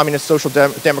mostly communist, social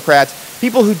democrats,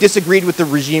 people who disagreed with the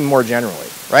regime more generally,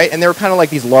 right? And they were kind of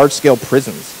like these large-scale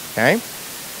prisons, okay?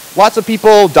 Lots of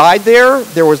people died there.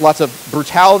 There was lots of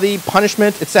brutality,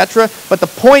 punishment, etc. But the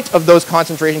point of those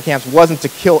concentration camps wasn't to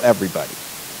kill everybody.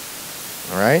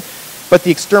 All right? But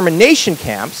the extermination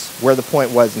camps, where the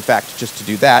point was, in fact, just to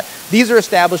do that, these are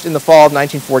established in the fall of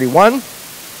 1941.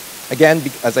 Again,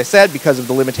 as I said, because of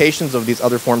the limitations of these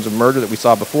other forms of murder that we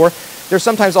saw before. They're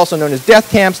sometimes also known as death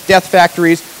camps, death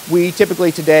factories. We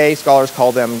typically today, scholars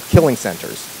call them killing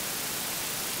centers.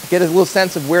 Get a little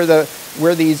sense of where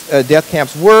these death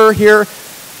camps were here.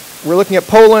 We're looking at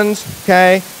Poland,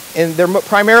 okay? And they're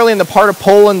primarily in the part of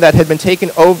Poland that had been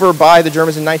taken over by the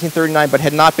Germans in 1939 but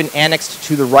had not been annexed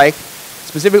to the Reich.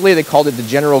 Specifically, they called it the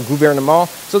General Gouvernement.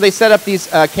 So they set up these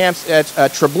camps at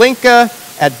Treblinka,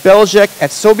 at Belzec,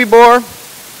 at Sobibor.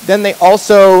 Then they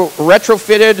also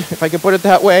retrofitted, if I could put it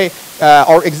that way,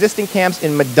 our existing camps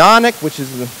in Majdanek, which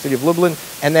is in the city of Lublin,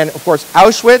 and then, of course,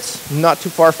 Auschwitz, not too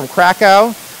far from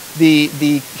Krakow.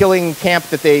 The killing camp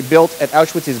that they built at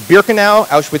Auschwitz is Birkenau,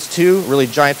 Auschwitz II, really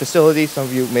giant facility. Some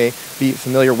of you may be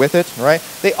familiar with it, right?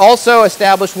 They also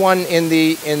established one in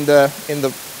the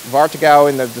Warthegau,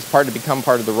 in this part to become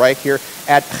part of the Reich here,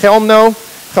 at Chelmno.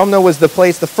 Chelmno was the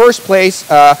first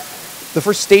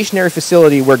stationary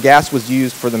facility where gas was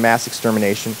used for the mass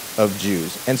extermination of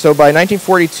Jews. And so by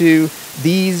 1942,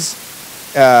 these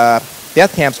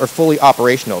death camps are fully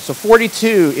operational. So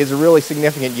 42 is a really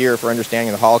significant year for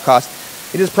understanding the Holocaust.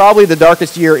 It is probably the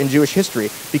darkest year in Jewish history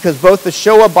because both the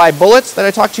Shoah by bullets that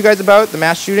I talked to you guys about, the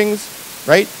mass shootings,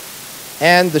 right,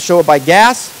 and the Shoah by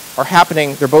gas are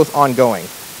happening. They're both ongoing.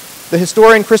 The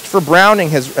historian Christopher Browning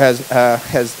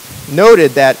has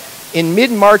noted that in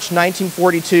mid-March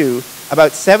 1942,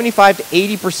 about 75 to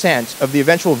 80% of the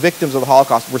eventual victims of the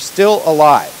Holocaust were still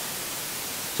alive.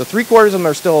 So 3/4 of them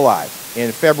are still alive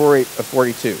in February of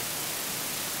 42.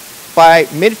 By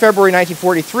mid-February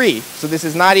 1943, so this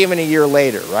is not even a year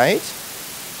later, right?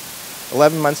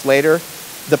 11 months later,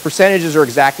 the percentages are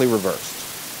exactly reversed.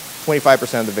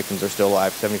 25% of the victims are still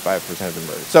alive, 75% have been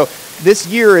murdered. So this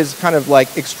year is kind of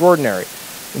like extraordinary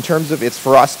in terms of its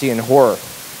ferocity and horror.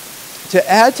 To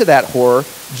add to that horror,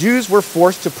 Jews were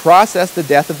forced to process the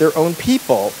death of their own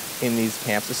people in these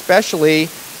camps, especially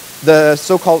the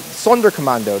so-called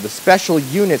Sonderkommando, the special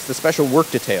units, the special work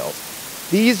details.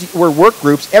 These were work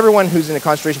groups. Everyone who's in a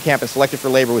concentration camp and selected for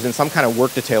labor was in some kind of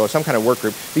work detail or some kind of work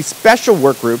group. These special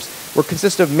work groups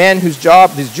consist of men whose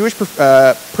job, these Jewish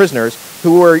prisoners,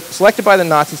 who were selected by the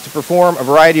Nazis to perform a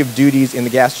variety of duties in the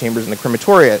gas chambers and the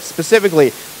crematoria.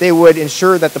 Specifically, they would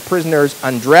ensure that the prisoners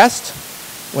undressed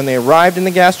when they arrived in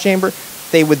the gas chamber.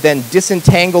 They would then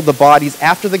disentangle the bodies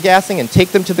after the gassing and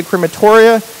take them to the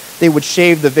crematoria. They would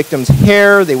shave the victim's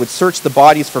hair. They would search the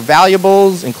bodies for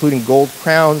valuables, including gold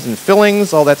crowns and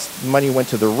fillings. All that money went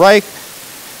to the Reich.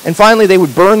 And finally, they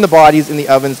would burn the bodies in the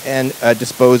ovens and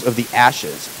dispose of the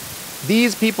ashes.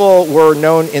 These people were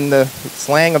known in the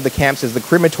slang of the camps as the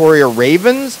crematoria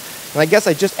ravens. And I guess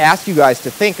I just ask you guys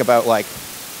to think about, like,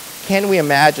 can we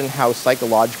imagine how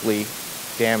psychologically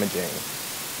damaging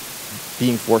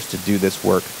being forced to do this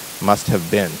work must have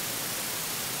been?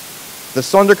 The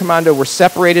Sonderkommando were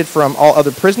separated from all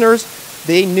other prisoners.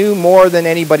 They knew more than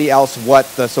anybody else what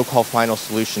the so-called final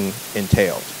solution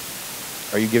entailed.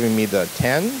 Are you giving me the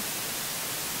 10?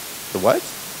 The what?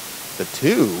 The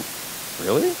 2?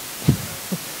 Really?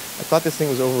 A thought this thing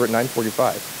was over at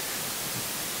 9:45.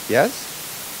 Yes?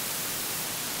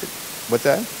 What's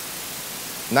that?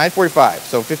 9:45,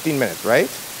 so 15 minutes, right?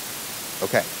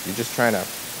 Okay, you're just trying to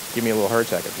give me a little heart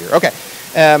attack up here. Okay.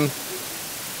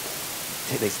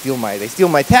 They steal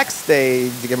my text.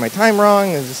 They get my time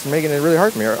wrong. It's just making it really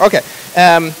hard for me. Okay.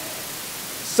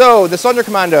 So the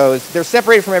Sonderkommandos, they're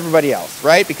separated from everybody else,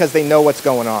 right? Because they know what's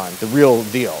going on, the real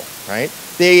deal, right?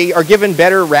 They are given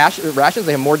better rations.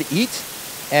 They have more to eat,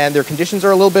 and their conditions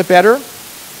are a little bit better.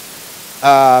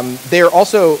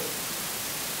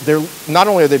 They're not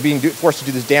only are they being forced to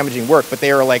do this damaging work, but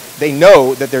they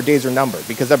know that their days are numbered,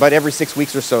 because about every 6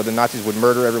 weeks or so, the Nazis would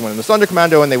murder everyone in the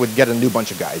Sonderkommando, and they would get a new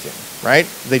bunch of guys in, right?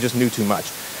 They just knew too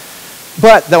much.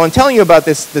 But though I'm telling you about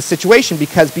this situation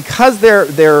because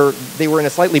they were in a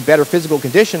slightly better physical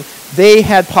condition, they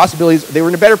had possibilities. They were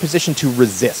in a better position to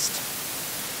resist.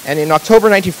 And in October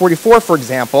 1944, for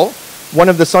example, one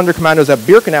of the Sonderkommandos at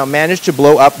Birkenau managed to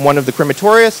blow up one of the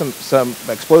crematoria. Some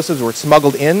explosives were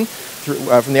smuggled in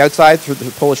from the outside through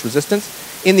the Polish resistance.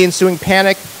 In the ensuing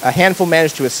panic, a handful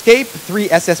managed to escape. 3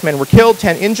 SS men were killed,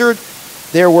 10 injured.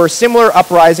 There were similar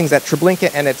uprisings at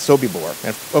Treblinka and at Sobibor.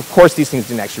 And of course, these things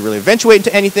didn't actually really eventuate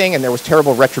into anything, and there was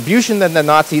terrible retribution that the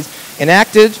Nazis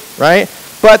enacted, right?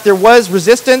 But there was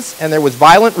resistance, and there was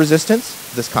violent resistance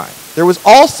of this kind. There was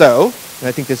also, and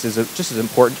I think this is just as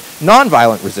important,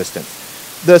 nonviolent resistance.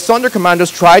 The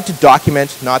Sonderkommandos tried to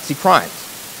document Nazi crimes.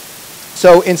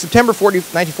 So in September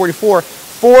 1944,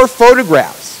 4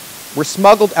 photographs were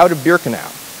smuggled out of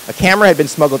Birkenau. A camera had been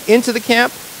smuggled into the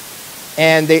camp,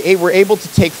 and they were able to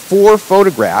take 4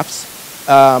 photographs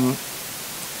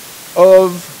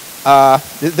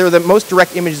they're the most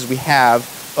direct images we have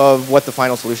of what the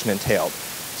final solution entailed.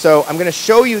 So I'm going to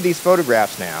show you these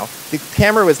photographs now. The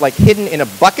camera was hidden in a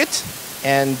bucket,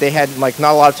 and they had not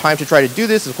a lot of time to try to do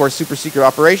this. Of course, super secret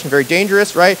operation, very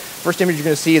dangerous, right? First image you're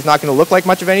going to see is not going to look like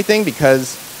much of anything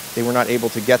because they were not able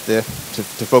to get to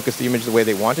focus the image the way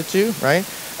they wanted to, right?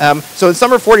 So in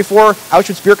summer of 44,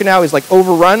 Auschwitz-Birkenau is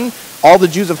overrun. All the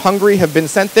Jews of Hungary have been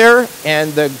sent there,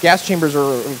 and the gas chambers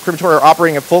or crematoria are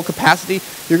operating at full capacity.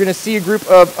 You're going to see a group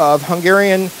of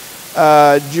Hungarian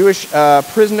Jewish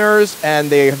prisoners, and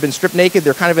they have been stripped naked.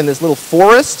 They're kind of in this little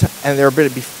forest, and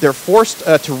they're forced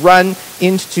to run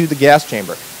into the gas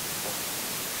chamber.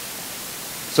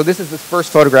 So this is this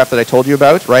first photograph that I told you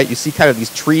about, right? You see kind of these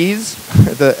trees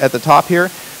at the top here,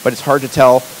 but it's hard to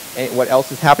tell what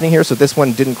else is happening here, so this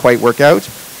one didn't quite work out.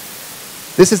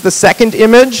 This is the second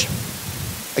image.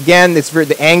 Again,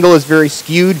 the angle is very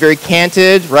skewed, very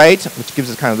canted, right? Which gives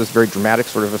us kind of this very dramatic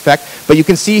sort of effect. But you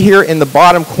can see here in the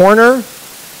bottom corner,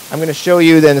 I'm going to show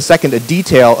you then in a second a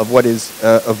detail of what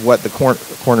the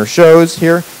corner shows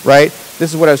here, right?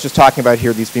 This is what I was just talking about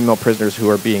here, these female prisoners who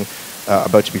are being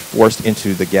about to be forced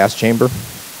into the gas chamber.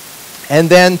 And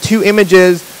then 2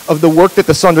 images of the work that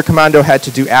the Sonderkommando had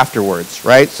to do afterwards,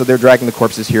 right? So they're dragging the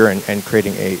corpses here and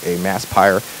creating a mass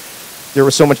pyre. There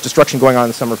was so much destruction going on in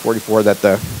the summer of 44 that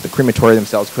the crematoria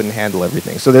themselves couldn't handle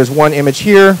everything. So there's one image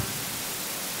here,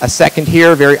 a second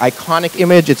here, very iconic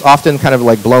image. It's often kind of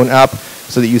blown up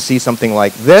so that you see something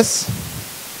like this.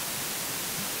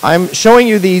 I'm showing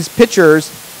you these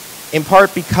pictures in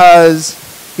part because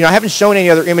I haven't shown any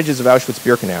other images of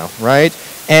Auschwitz-Birkenau, right?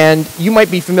 And you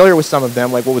might be familiar with some of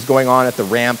them, like what was going on at the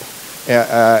ramp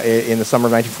in the summer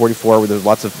of 1944, where there's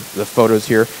lots of the photos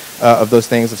here of those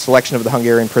things, a selection of the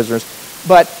Hungarian prisoners.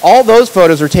 But all those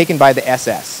photos are taken by the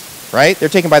SS, right? They're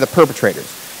taken by the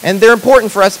perpetrators. And they're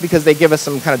important for us because they give us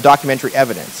some kind of documentary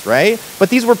evidence, right? But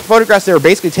these were photographs that were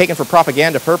basically taken for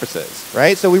propaganda purposes,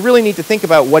 right? So we really need to think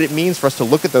about what it means for us to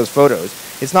look at those photos.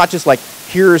 It's not just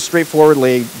here's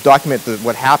straightforwardly document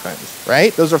what happens,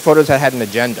 right? Those are photos that had an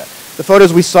agenda. The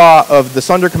photos we saw of the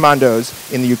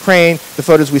Sonderkommandos in the Ukraine, the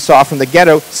photos we saw from the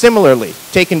ghetto, similarly,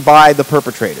 taken by the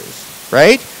perpetrators,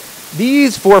 right?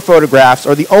 These 4 photographs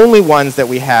are the only ones that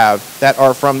we have that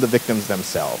are from the victims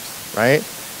themselves, right?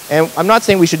 And I'm not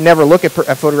saying we should never look at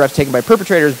photographs taken by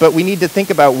perpetrators, but we need to think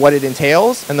about what it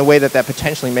entails and the way that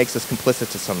potentially makes us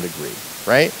complicit to some degree,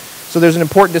 right? So there's an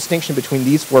important distinction between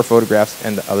these 4 photographs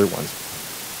and the other ones.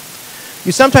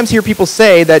 You sometimes hear people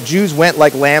say that Jews went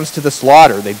like lambs to the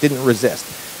slaughter. They didn't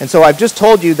resist. And so I've just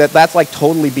told you that that's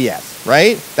totally BS,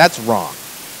 right? That's wrong,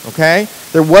 okay?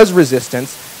 There was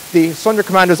resistance. The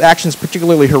Sonderkommando's actions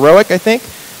particularly heroic, I think.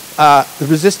 The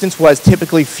resistance was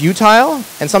typically futile,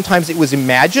 and sometimes it was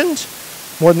imagined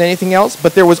more than anything else,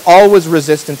 but there was always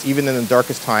resistance even in the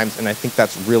darkest times, and I think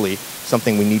that's really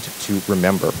something we need to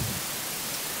remember.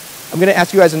 I'm going to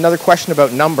ask you guys another question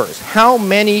about numbers. How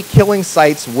many killing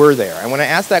sites were there? And when I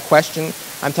ask that question,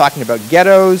 I'm talking about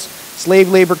ghettos, slave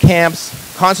labor camps,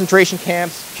 concentration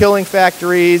camps, killing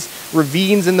factories,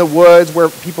 ravines in the woods where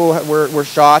people were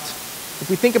shot. If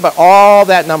we think about all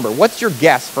that number, what's your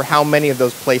guess for how many of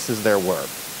those places there were?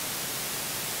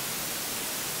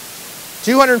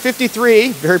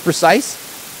 253, very precise.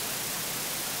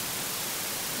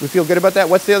 We feel good about that?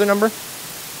 What's the other number?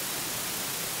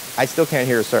 I still can't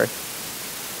hear, sorry.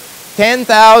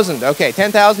 10,000. Okay,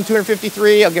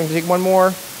 10,253. I'll take one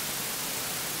more.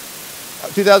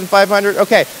 2,500.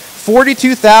 Okay,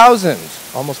 42,000.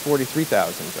 Almost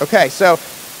 43,000. Okay, so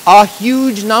a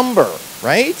huge number,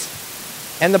 right?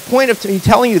 And the point of me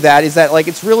telling you that is that, like,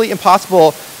 it's really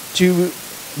impossible to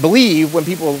believe when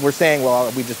people were saying,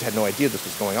 well, we just had no idea this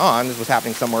was going on. This was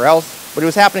happening somewhere else. But it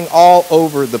was happening all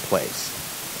over the place.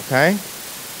 Okay?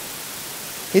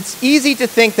 It's easy to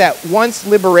think that once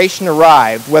liberation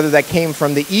arrived, whether that came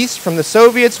from the East, from the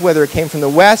Soviets, whether it came from the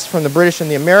West, from the British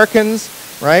and the Americans,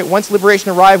 right? Once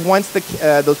liberation arrived, once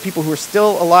those people who were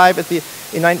still alive in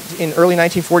early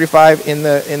 1945 in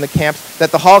the camps,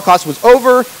 that the Holocaust was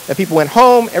over, that people went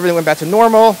home, everything went back to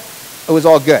normal, it was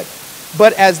all good.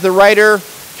 But as the writer,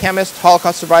 chemist,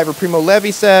 Holocaust survivor Primo Levi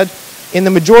said, in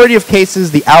the majority of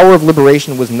cases, the hour of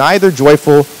liberation was neither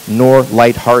joyful nor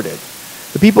lighthearted.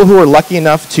 The people who were lucky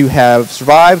enough to have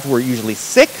survived were usually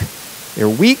sick, they're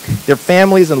weak, their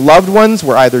families and loved ones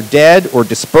were either dead or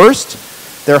dispersed,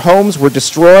 their homes were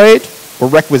destroyed or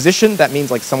requisitioned, that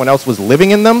means like someone else was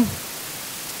living in them.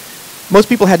 Most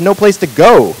people had no place to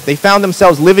go. They found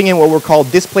themselves living in what were called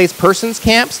displaced persons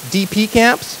camps, DP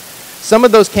camps. Some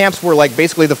of those camps were like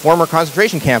basically the former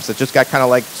concentration camps that just got kind of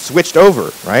like switched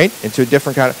over, right, into a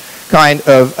different kind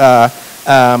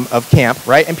of camp,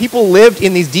 right? And people lived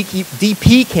in these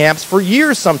DP camps for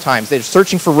years sometimes. They're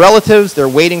searching for relatives. They're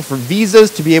waiting for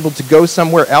visas to be able to go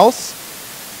somewhere else.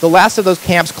 The last of those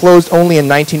camps closed only in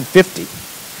 1950.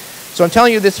 So I'm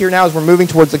telling you this here now as we're moving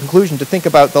towards the conclusion to think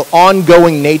about the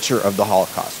ongoing nature of the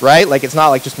Holocaust, right? Like it's not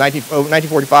like just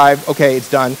 1945, okay, it's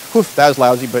done. Whew, that was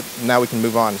lousy, but now we can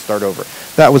move on and start over.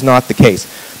 That was not the case.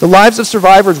 The lives of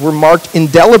survivors were marked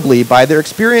indelibly by their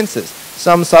experiences.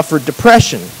 Some suffered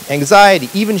depression, anxiety,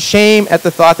 even shame at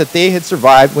the thought that they had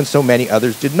survived when so many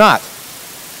others did not.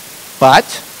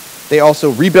 But they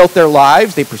also rebuilt their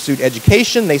lives, they pursued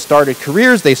education, they started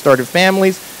careers, they started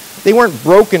families. They weren't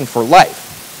broken for life.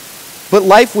 But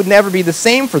life would never be the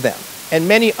same for them. And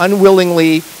many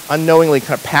unwillingly, unknowingly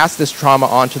kind of pass this trauma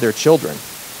on to their children.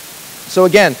 So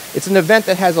again, it's an event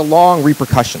that has a long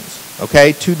repercussions,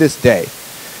 okay, to this day.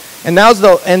 And now's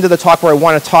the end of the talk where I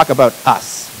want to talk about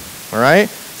us. All right?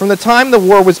 From the time the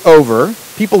war was over,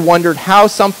 people wondered how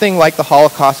something like the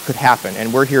Holocaust could happen,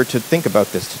 and we're here to think about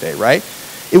this today, right?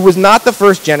 It was not the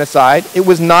first genocide. It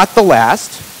was not the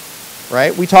last,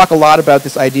 right? We talk a lot about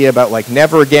this idea about like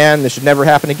never again, this should never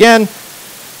happen again.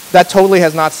 That totally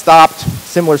has not stopped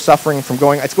similar suffering from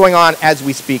going. It's going on as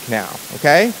we speak now,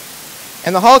 okay?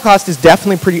 And the Holocaust is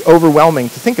definitely pretty overwhelming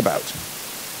to think about,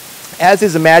 as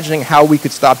is imagining how we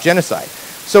could stop genocide.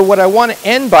 So what I want to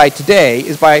end by today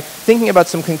is by thinking about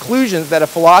some conclusions that a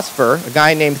philosopher, a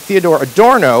guy named Theodor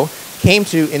Adorno, came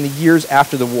to in the years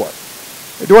after the war.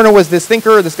 Adorno was this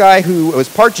thinker, this guy who was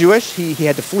part Jewish. He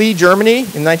had to flee Germany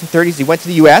in the 1930s. He went to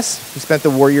the US. He spent the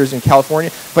war years in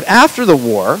California. But after the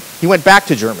war, he went back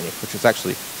to Germany, which was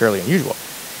actually fairly unusual.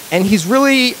 And he's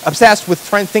really obsessed with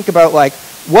trying to think about, like,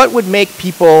 what would make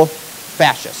people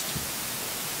fascist?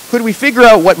 Could we figure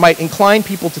out what might incline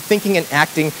people to thinking and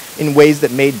acting in ways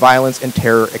that made violence and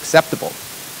terror acceptable?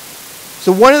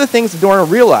 So one of the things Adorno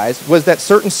realized was that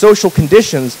certain social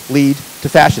conditions lead to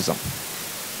fascism.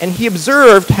 And he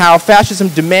observed how fascism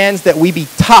demands that we be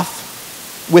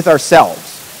tough with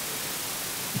ourselves.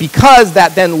 Because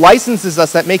that then licenses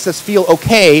us, that makes us feel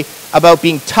okay about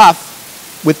being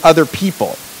tough with other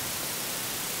people.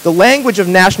 The language of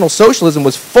National Socialism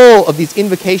was full of these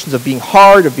invocations of being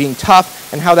hard, of being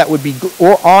tough, and how that would be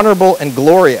honorable and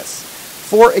glorious.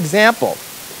 For example,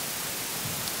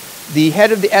 the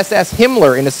head of the SS,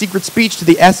 Himmler, in a secret speech to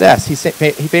the SS, he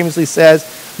famously says,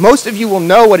 "Most of you will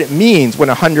know what it means when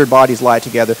 100 bodies lie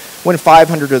together, when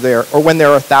 500 are there, or when there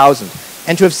are 1,000.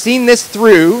 And to have seen this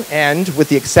through, and with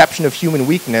the exception of human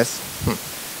weakness,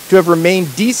 to have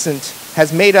remained decent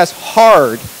has made us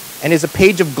hard and is a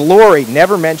page of glory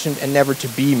never mentioned and never to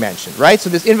be mentioned," right? So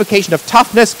this invocation of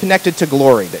toughness connected to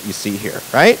glory that you see here,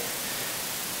 right?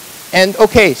 And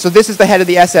okay, so this is the head of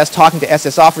the SS talking to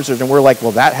SS officers, and we're like,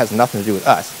 well, that has nothing to do with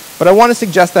us. But I want to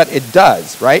suggest that it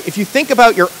does, right? If you think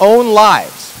about your own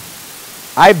lives,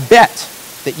 I bet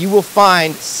that you will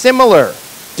find similar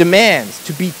demands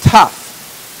to be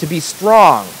tough, to be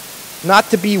strong, not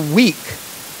to be weak,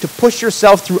 to push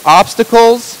yourself through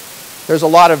obstacles, There's a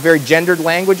lot of very gendered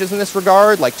languages in this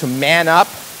regard, like to man up,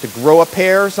 to grow a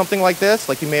pair, something like this.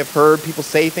 Like you may have heard people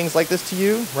say things like this to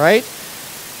you, right?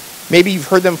 Maybe you've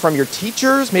heard them from your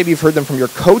teachers. Maybe you've heard them from your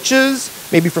coaches.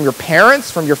 Maybe from your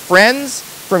parents, from your friends,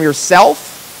 from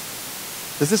yourself.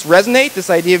 Does this resonate? This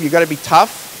idea of you got to be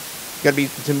tough, you got to be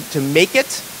to make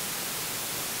it.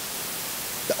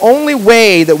 The only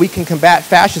way that we can combat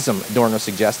fascism, Adorno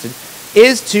suggested,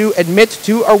 is to admit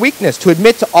to our weakness, to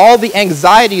admit to all the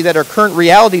anxiety that our current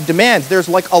reality demands. There's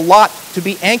like a lot to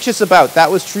be anxious about.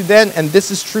 That was true then, and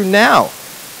this is true now.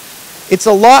 It's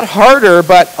a lot harder,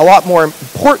 but a lot more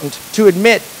important to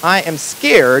admit I am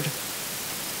scared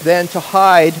than to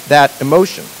hide that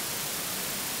emotion.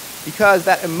 Because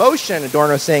that emotion,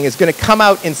 Adorno is saying, is going to come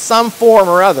out in some form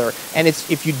or other, and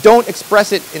if you don't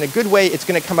express it in a good way, it's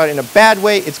going to come out in a bad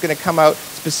way. It's going to come out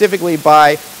specifically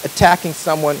by attacking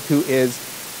someone who is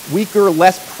weaker,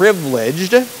 less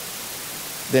privileged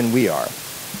than we are.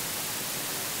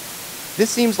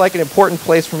 This seems like an important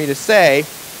place for me to say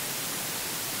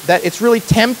that it's really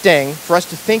tempting for us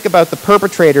to think about the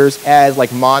perpetrators as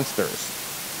like monsters,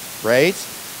 right?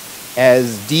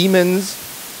 As demons,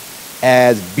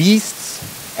 as beasts,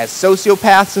 as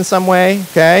sociopaths in some way,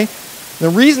 okay? The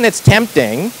reason it's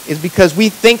tempting is because we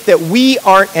think that we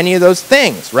aren't any of those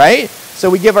things, right? So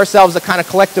we give ourselves a kind of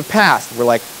collective past. We're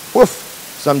like, woof,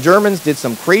 some Germans did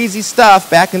some crazy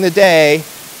stuff back in the day.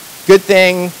 Good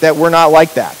thing that we're not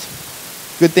like that.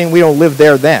 Good thing we don't live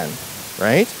there then,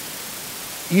 right?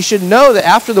 You should know that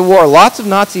after the war, lots of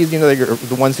Nazis, you know,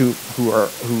 the ones who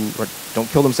don't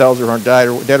kill themselves or aren't dead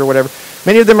or whatever,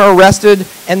 many of them are arrested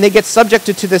and they get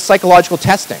subjected to this psychological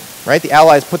testing, right? The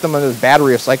Allies put them under this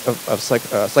battery of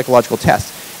psychological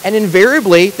tests. And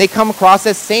invariably, they come across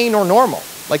as sane or normal.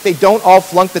 Like they don't all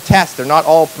flunk the test. They're not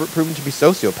all proven to be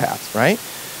sociopaths, right?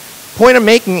 Point I'm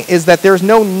making is that there's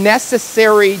no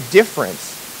necessary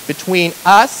difference between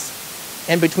us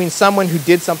and between someone who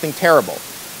did something terrible.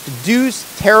 To do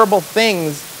terrible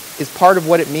things is part of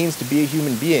what it means to be a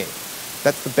human being.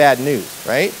 That's the bad news,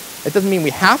 right? It doesn't mean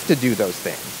we have to do those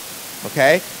things,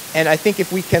 okay? And I think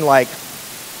if we can, like,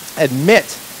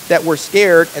 admit that we're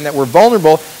scared and that we're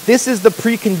vulnerable, this is the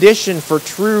precondition for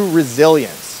true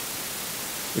resilience,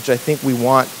 which I think we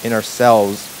want in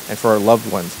ourselves and for our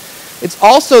loved ones. It's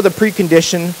also the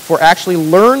precondition for actually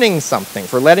learning something,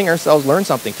 for letting ourselves learn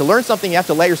something. To learn something, you have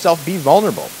to let yourself be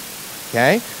vulnerable,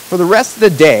 okay? For the rest of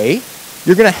the day,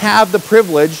 you're going to have the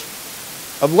privilege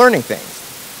of learning things.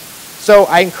 So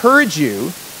I encourage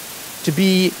you to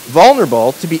be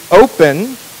vulnerable, to be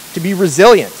open, to be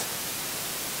resilient.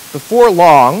 Before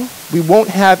long, we won't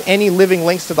have any living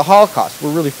links to the Holocaust.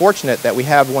 We're really fortunate that we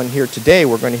have one here today.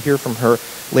 We're going to hear from her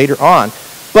later on.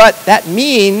 But that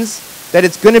means that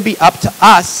it's going to be up to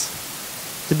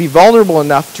us to be vulnerable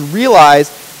enough to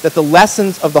realize that the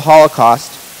lessons of the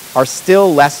Holocaust are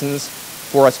still lessons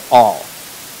for us all.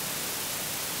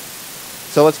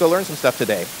 So let's go learn some stuff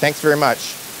today. Thanks very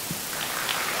much.